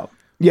 Yeah,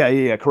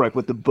 correct.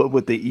 With the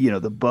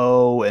the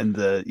bow and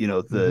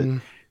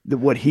the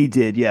what he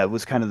did, it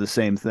was kind of the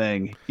same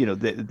thing.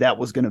 That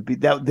was going to be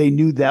that. They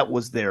knew that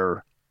was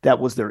their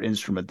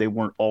instrument. They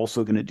weren't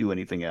also going to do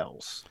anything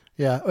else.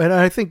 Yeah, and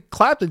I think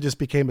Clapton just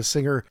became a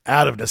singer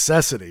out of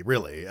necessity,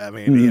 really. I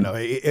mean,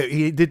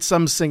 he did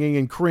some singing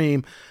in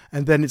Cream,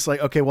 and then it's like,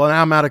 okay, well,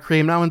 now I'm out of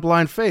Cream. Now I'm in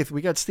Blind Faith.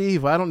 We got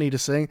Steve. I don't need to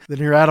sing. Then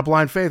you're out of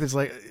Blind Faith. It's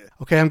like,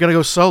 okay, I'm going to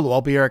go solo.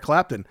 I'll be Eric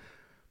Clapton.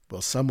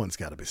 Well, someone's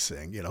got to be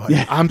singing,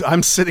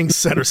 I'm sitting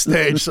center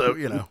stage.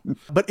 So,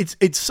 but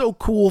it's so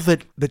cool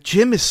that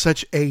Jim is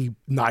such a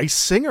nice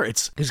singer.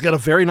 He's got a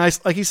very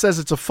nice, like he says,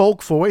 it's a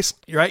folk voice,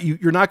 right?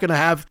 You're not going to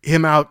have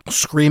him out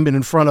screaming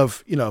in front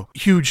of,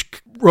 huge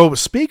row of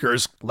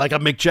speakers like a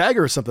Mick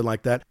Jagger or something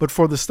like that. But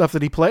for the stuff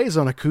that he plays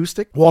on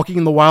acoustic, Walking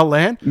in the Wild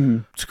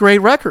Land, it's a great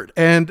record.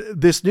 And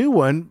this new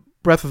one,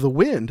 Breath of the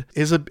Wind,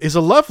 is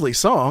a lovely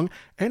song,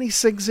 and he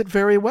sings it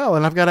very well.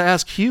 And I've got to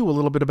ask Hugh a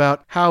little bit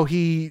about how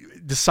he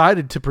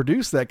decided to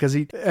produce that, because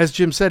as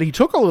Jim said, he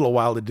took a little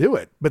while to do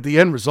it, but the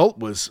end result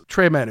was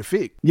très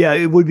magnifique. Yeah,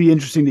 it would be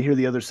interesting to hear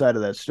the other side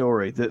of that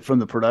story, from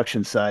the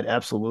production side,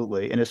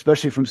 absolutely, and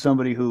especially from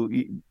somebody who,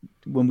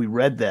 when we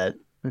read that,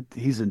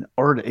 he's an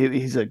artist,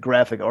 he's a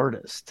graphic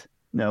artist.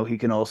 No, he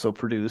can also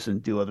produce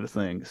and do other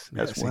things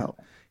as well.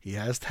 He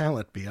has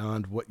talent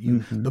beyond what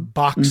the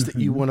box that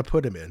you want to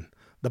put him in.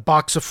 The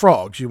box of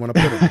frogs you want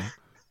to put him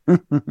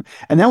in.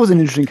 And that was an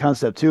interesting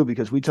concept too,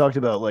 because we talked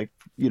about, like,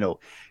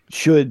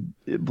 should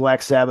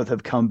Black Sabbath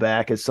have come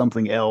back as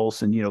something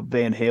else, and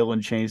Van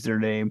Halen changed their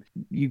name.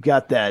 You've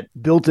got that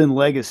built-in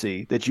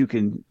legacy that you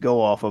can go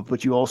off of,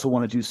 but you also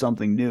want to do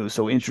something new.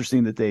 So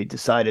interesting that they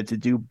decided to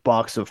do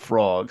Box of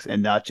Frogs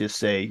and not just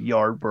say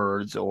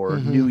Yardbirds or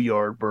New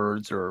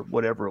Yardbirds or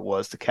whatever it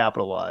was, to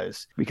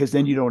capitalize, because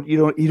then you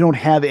don't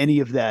have any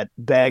of that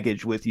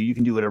baggage with you. You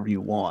can do whatever you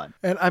want.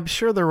 And I'm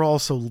sure there are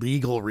also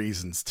legal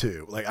reasons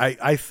too. Like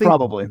I think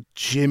probably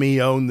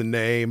Jimmy owned the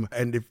name,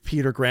 and if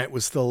Peter Grant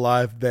was still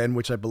alive then,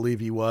 which I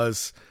believe he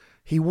was,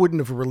 he wouldn't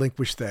have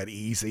relinquished that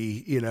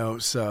easy,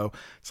 so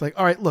it's like,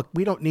 all right, look,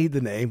 we don't need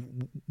the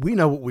name. We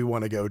know what we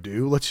want to go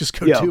do. Let's just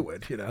go do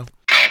it,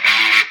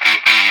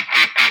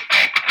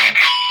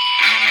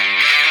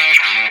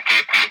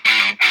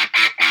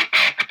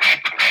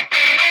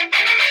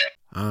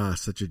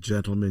 Such a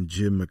gentleman,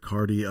 Jim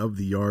McCarty of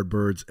the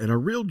Yardbirds, and a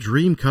real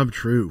dream come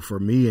true for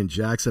me and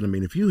Jackson. I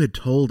mean, if you had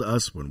told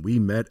us when we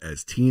met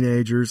as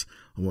teenagers,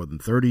 more than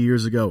 30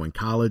 years ago in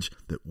college,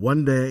 that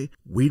one day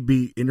we'd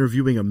be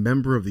interviewing a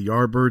member of the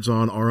Yardbirds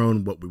on our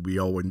own, what we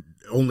all would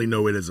only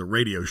know it as a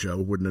radio show,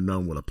 wouldn't have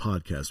known what a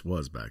podcast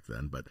was back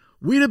then, but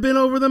we'd have been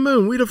over the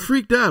moon. We'd have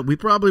freaked out. We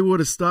probably would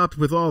have stopped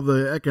with all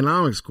the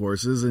economics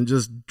courses and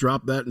just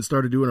dropped that and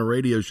started doing a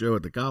radio show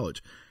at the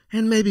college.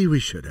 And maybe we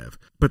should have.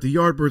 But the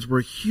Yardbirds were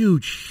a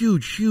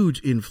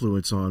huge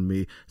influence on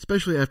me,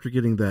 especially after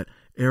getting that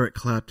Eric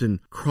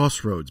Clapton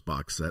Crossroads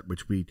box set,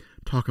 which we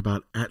talk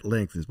about at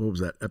length. What was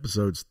that,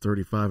 episodes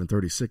 35 and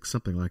 36,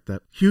 something like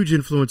that. Huge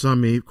influence on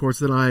me. Of course,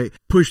 then I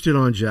pushed it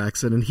on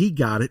Jackson, and he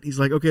got it. He's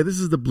like, okay, this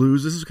is the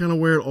blues. This is kind of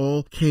where it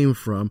all came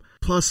from.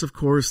 Plus, of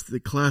course,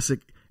 the classic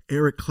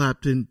Eric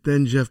Clapton,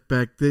 then Jeff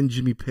Beck, then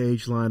Jimmy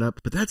Page lineup.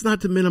 But that's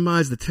not to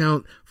minimize the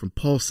talent from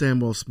Paul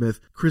Samuel Smith,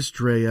 Chris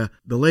Drea,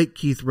 the late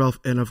Keith Relf,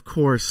 and of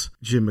course,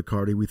 Jim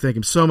McCarty. We thank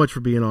him so much for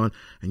being on.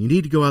 And you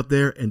need to go out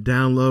there and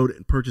download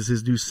and purchase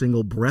his new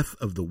single, Breath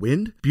of the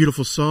Wind.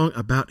 Beautiful song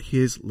about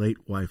his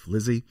late wife,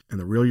 Lizzie. And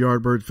the real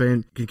Yardbird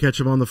fan can catch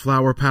him on the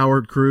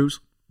Flower-Powered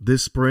Cruise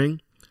this spring.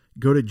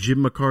 Go to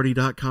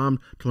jimmccarty.com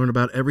to learn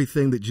about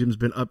everything that Jim's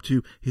been up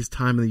to, his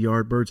time in the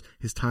Yardbirds,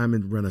 his time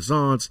in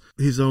Renaissance,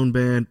 his own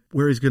band,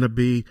 where he's going to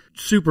be.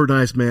 Super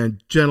nice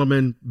man,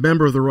 gentleman,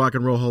 member of the Rock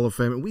and Roll Hall of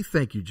Fame. And we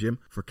thank you, Jim,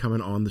 for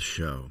coming on the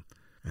show.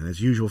 And as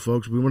usual,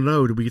 folks, we want to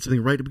know, did we get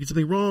something right? Did we get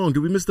something wrong? Did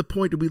we miss the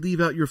point? Did we leave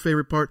out your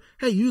favorite part?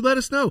 Hey, you let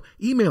us know.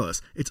 Email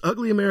us. It's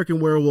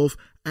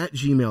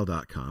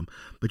uglyamericanwerewolf@gmail.com.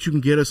 But you can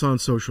get us on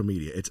social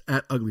media. It's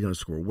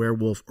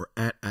 @ugly_werewolf or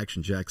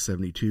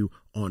 @actionjack72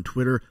 on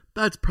Twitter.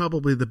 That's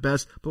probably the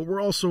best. But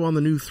we're also on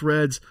the new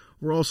Threads.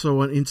 We're also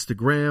on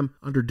Instagram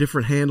under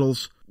different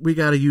handles. We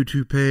got a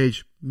YouTube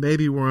page.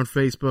 Maybe we're on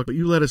Facebook, but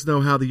you let us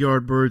know how the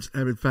Yardbirds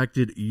have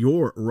affected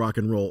your rock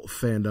and roll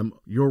fandom,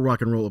 your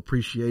rock and roll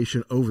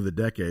appreciation over the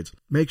decades.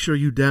 Make sure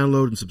you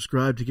download and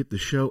subscribe to get the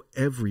show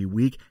every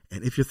week.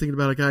 And if you're thinking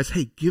about it, guys,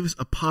 hey, give us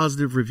a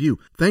positive review.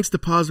 Thanks to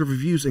positive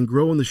reviews and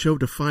growing the show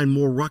to find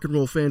more rock and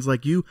roll fans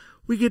like you,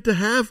 we get to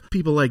have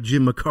people like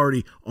Jim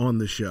McCarty on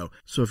the show.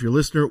 So if you're a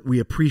listener, we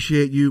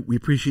appreciate you. We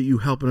appreciate you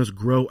helping us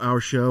grow our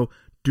show.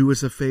 Do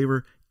us a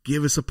favor,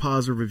 give us a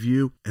positive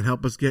review, and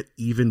help us get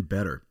even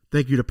better.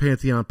 Thank you to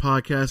Pantheon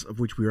Podcast, of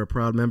which we are a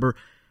proud member.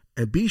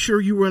 And be sure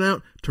you run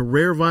out to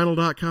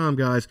rarevinyl.com,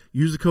 guys.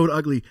 Use the code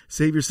UGLY.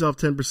 Save yourself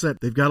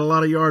 10%. They've got a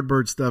lot of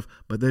Yardbird stuff,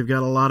 but they've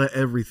got a lot of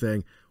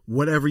everything.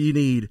 Whatever you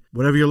need,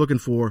 whatever you're looking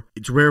for,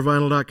 it's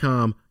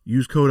rarevinyl.com.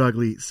 Use code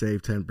UGLY.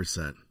 Save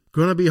 10%.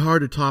 Going to be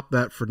hard to top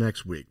that for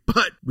next week.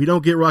 But we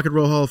don't get Rock and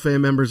Roll Hall of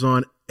Fame members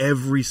on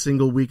every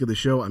single week of the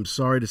show. I'm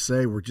sorry to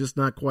say we're just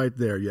not quite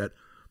there yet.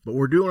 But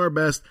we're doing our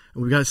best,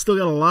 and we've still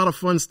got a lot of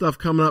fun stuff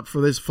coming up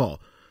for this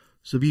fall.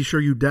 So be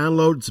sure you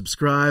download and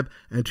subscribe,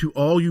 and to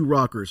all you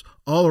rockers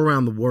all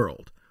around the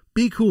world,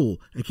 be cool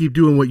and keep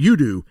doing what you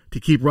do to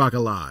keep rock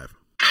alive.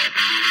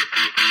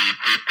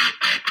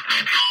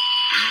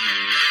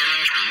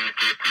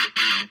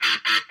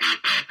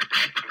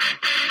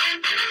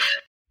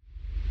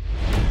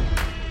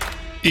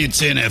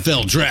 It's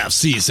NFL draft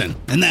season,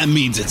 and that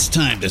means it's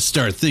time to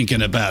start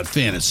thinking about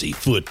fantasy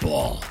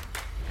football.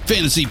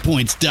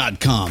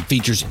 FantasyPoints.com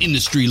features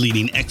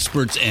industry-leading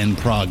experts and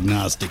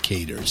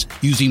prognosticators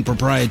using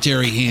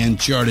proprietary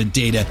hand-charted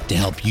data to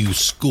help you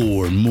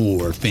score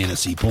more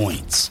fantasy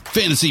points.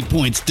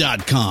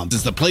 FantasyPoints.com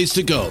is the place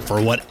to go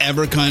for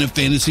whatever kind of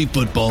fantasy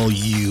football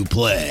you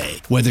play.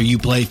 Whether you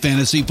play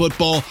fantasy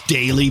football,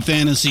 daily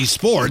fantasy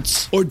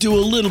sports, or do a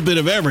little bit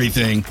of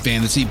everything,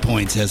 Fantasy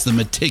Points has the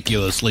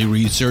meticulously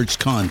researched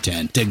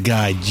content to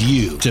guide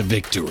you to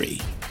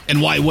victory. And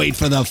why wait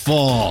for the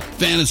fall?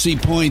 Fantasy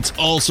Points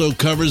also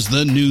covers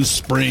the new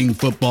spring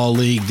football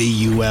league,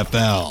 the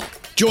UFL.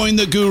 Join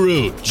the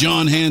guru,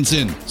 John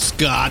Hansen,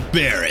 Scott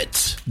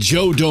Barrett,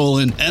 Joe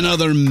Dolan, and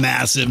other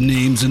massive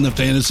names in the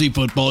fantasy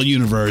football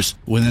universe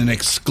with an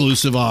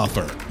exclusive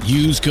offer.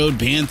 Use code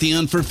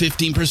Pantheon for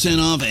 15%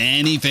 off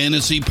any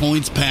Fantasy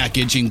Points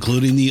package,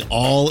 including the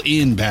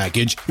all-in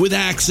package, with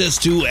access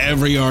to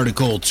every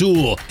article,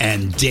 tool,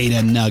 and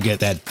data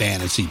nugget that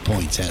Fantasy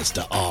Points has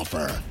to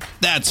offer.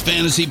 That's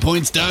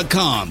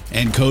FantasyPoints.com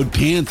and code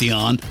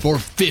Pantheon for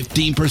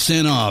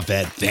 15% off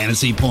at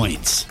Fantasy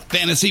Points.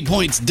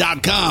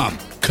 FantasyPoints.com,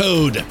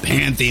 code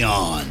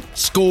Pantheon.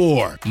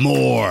 Score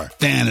more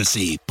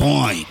fantasy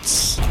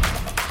points.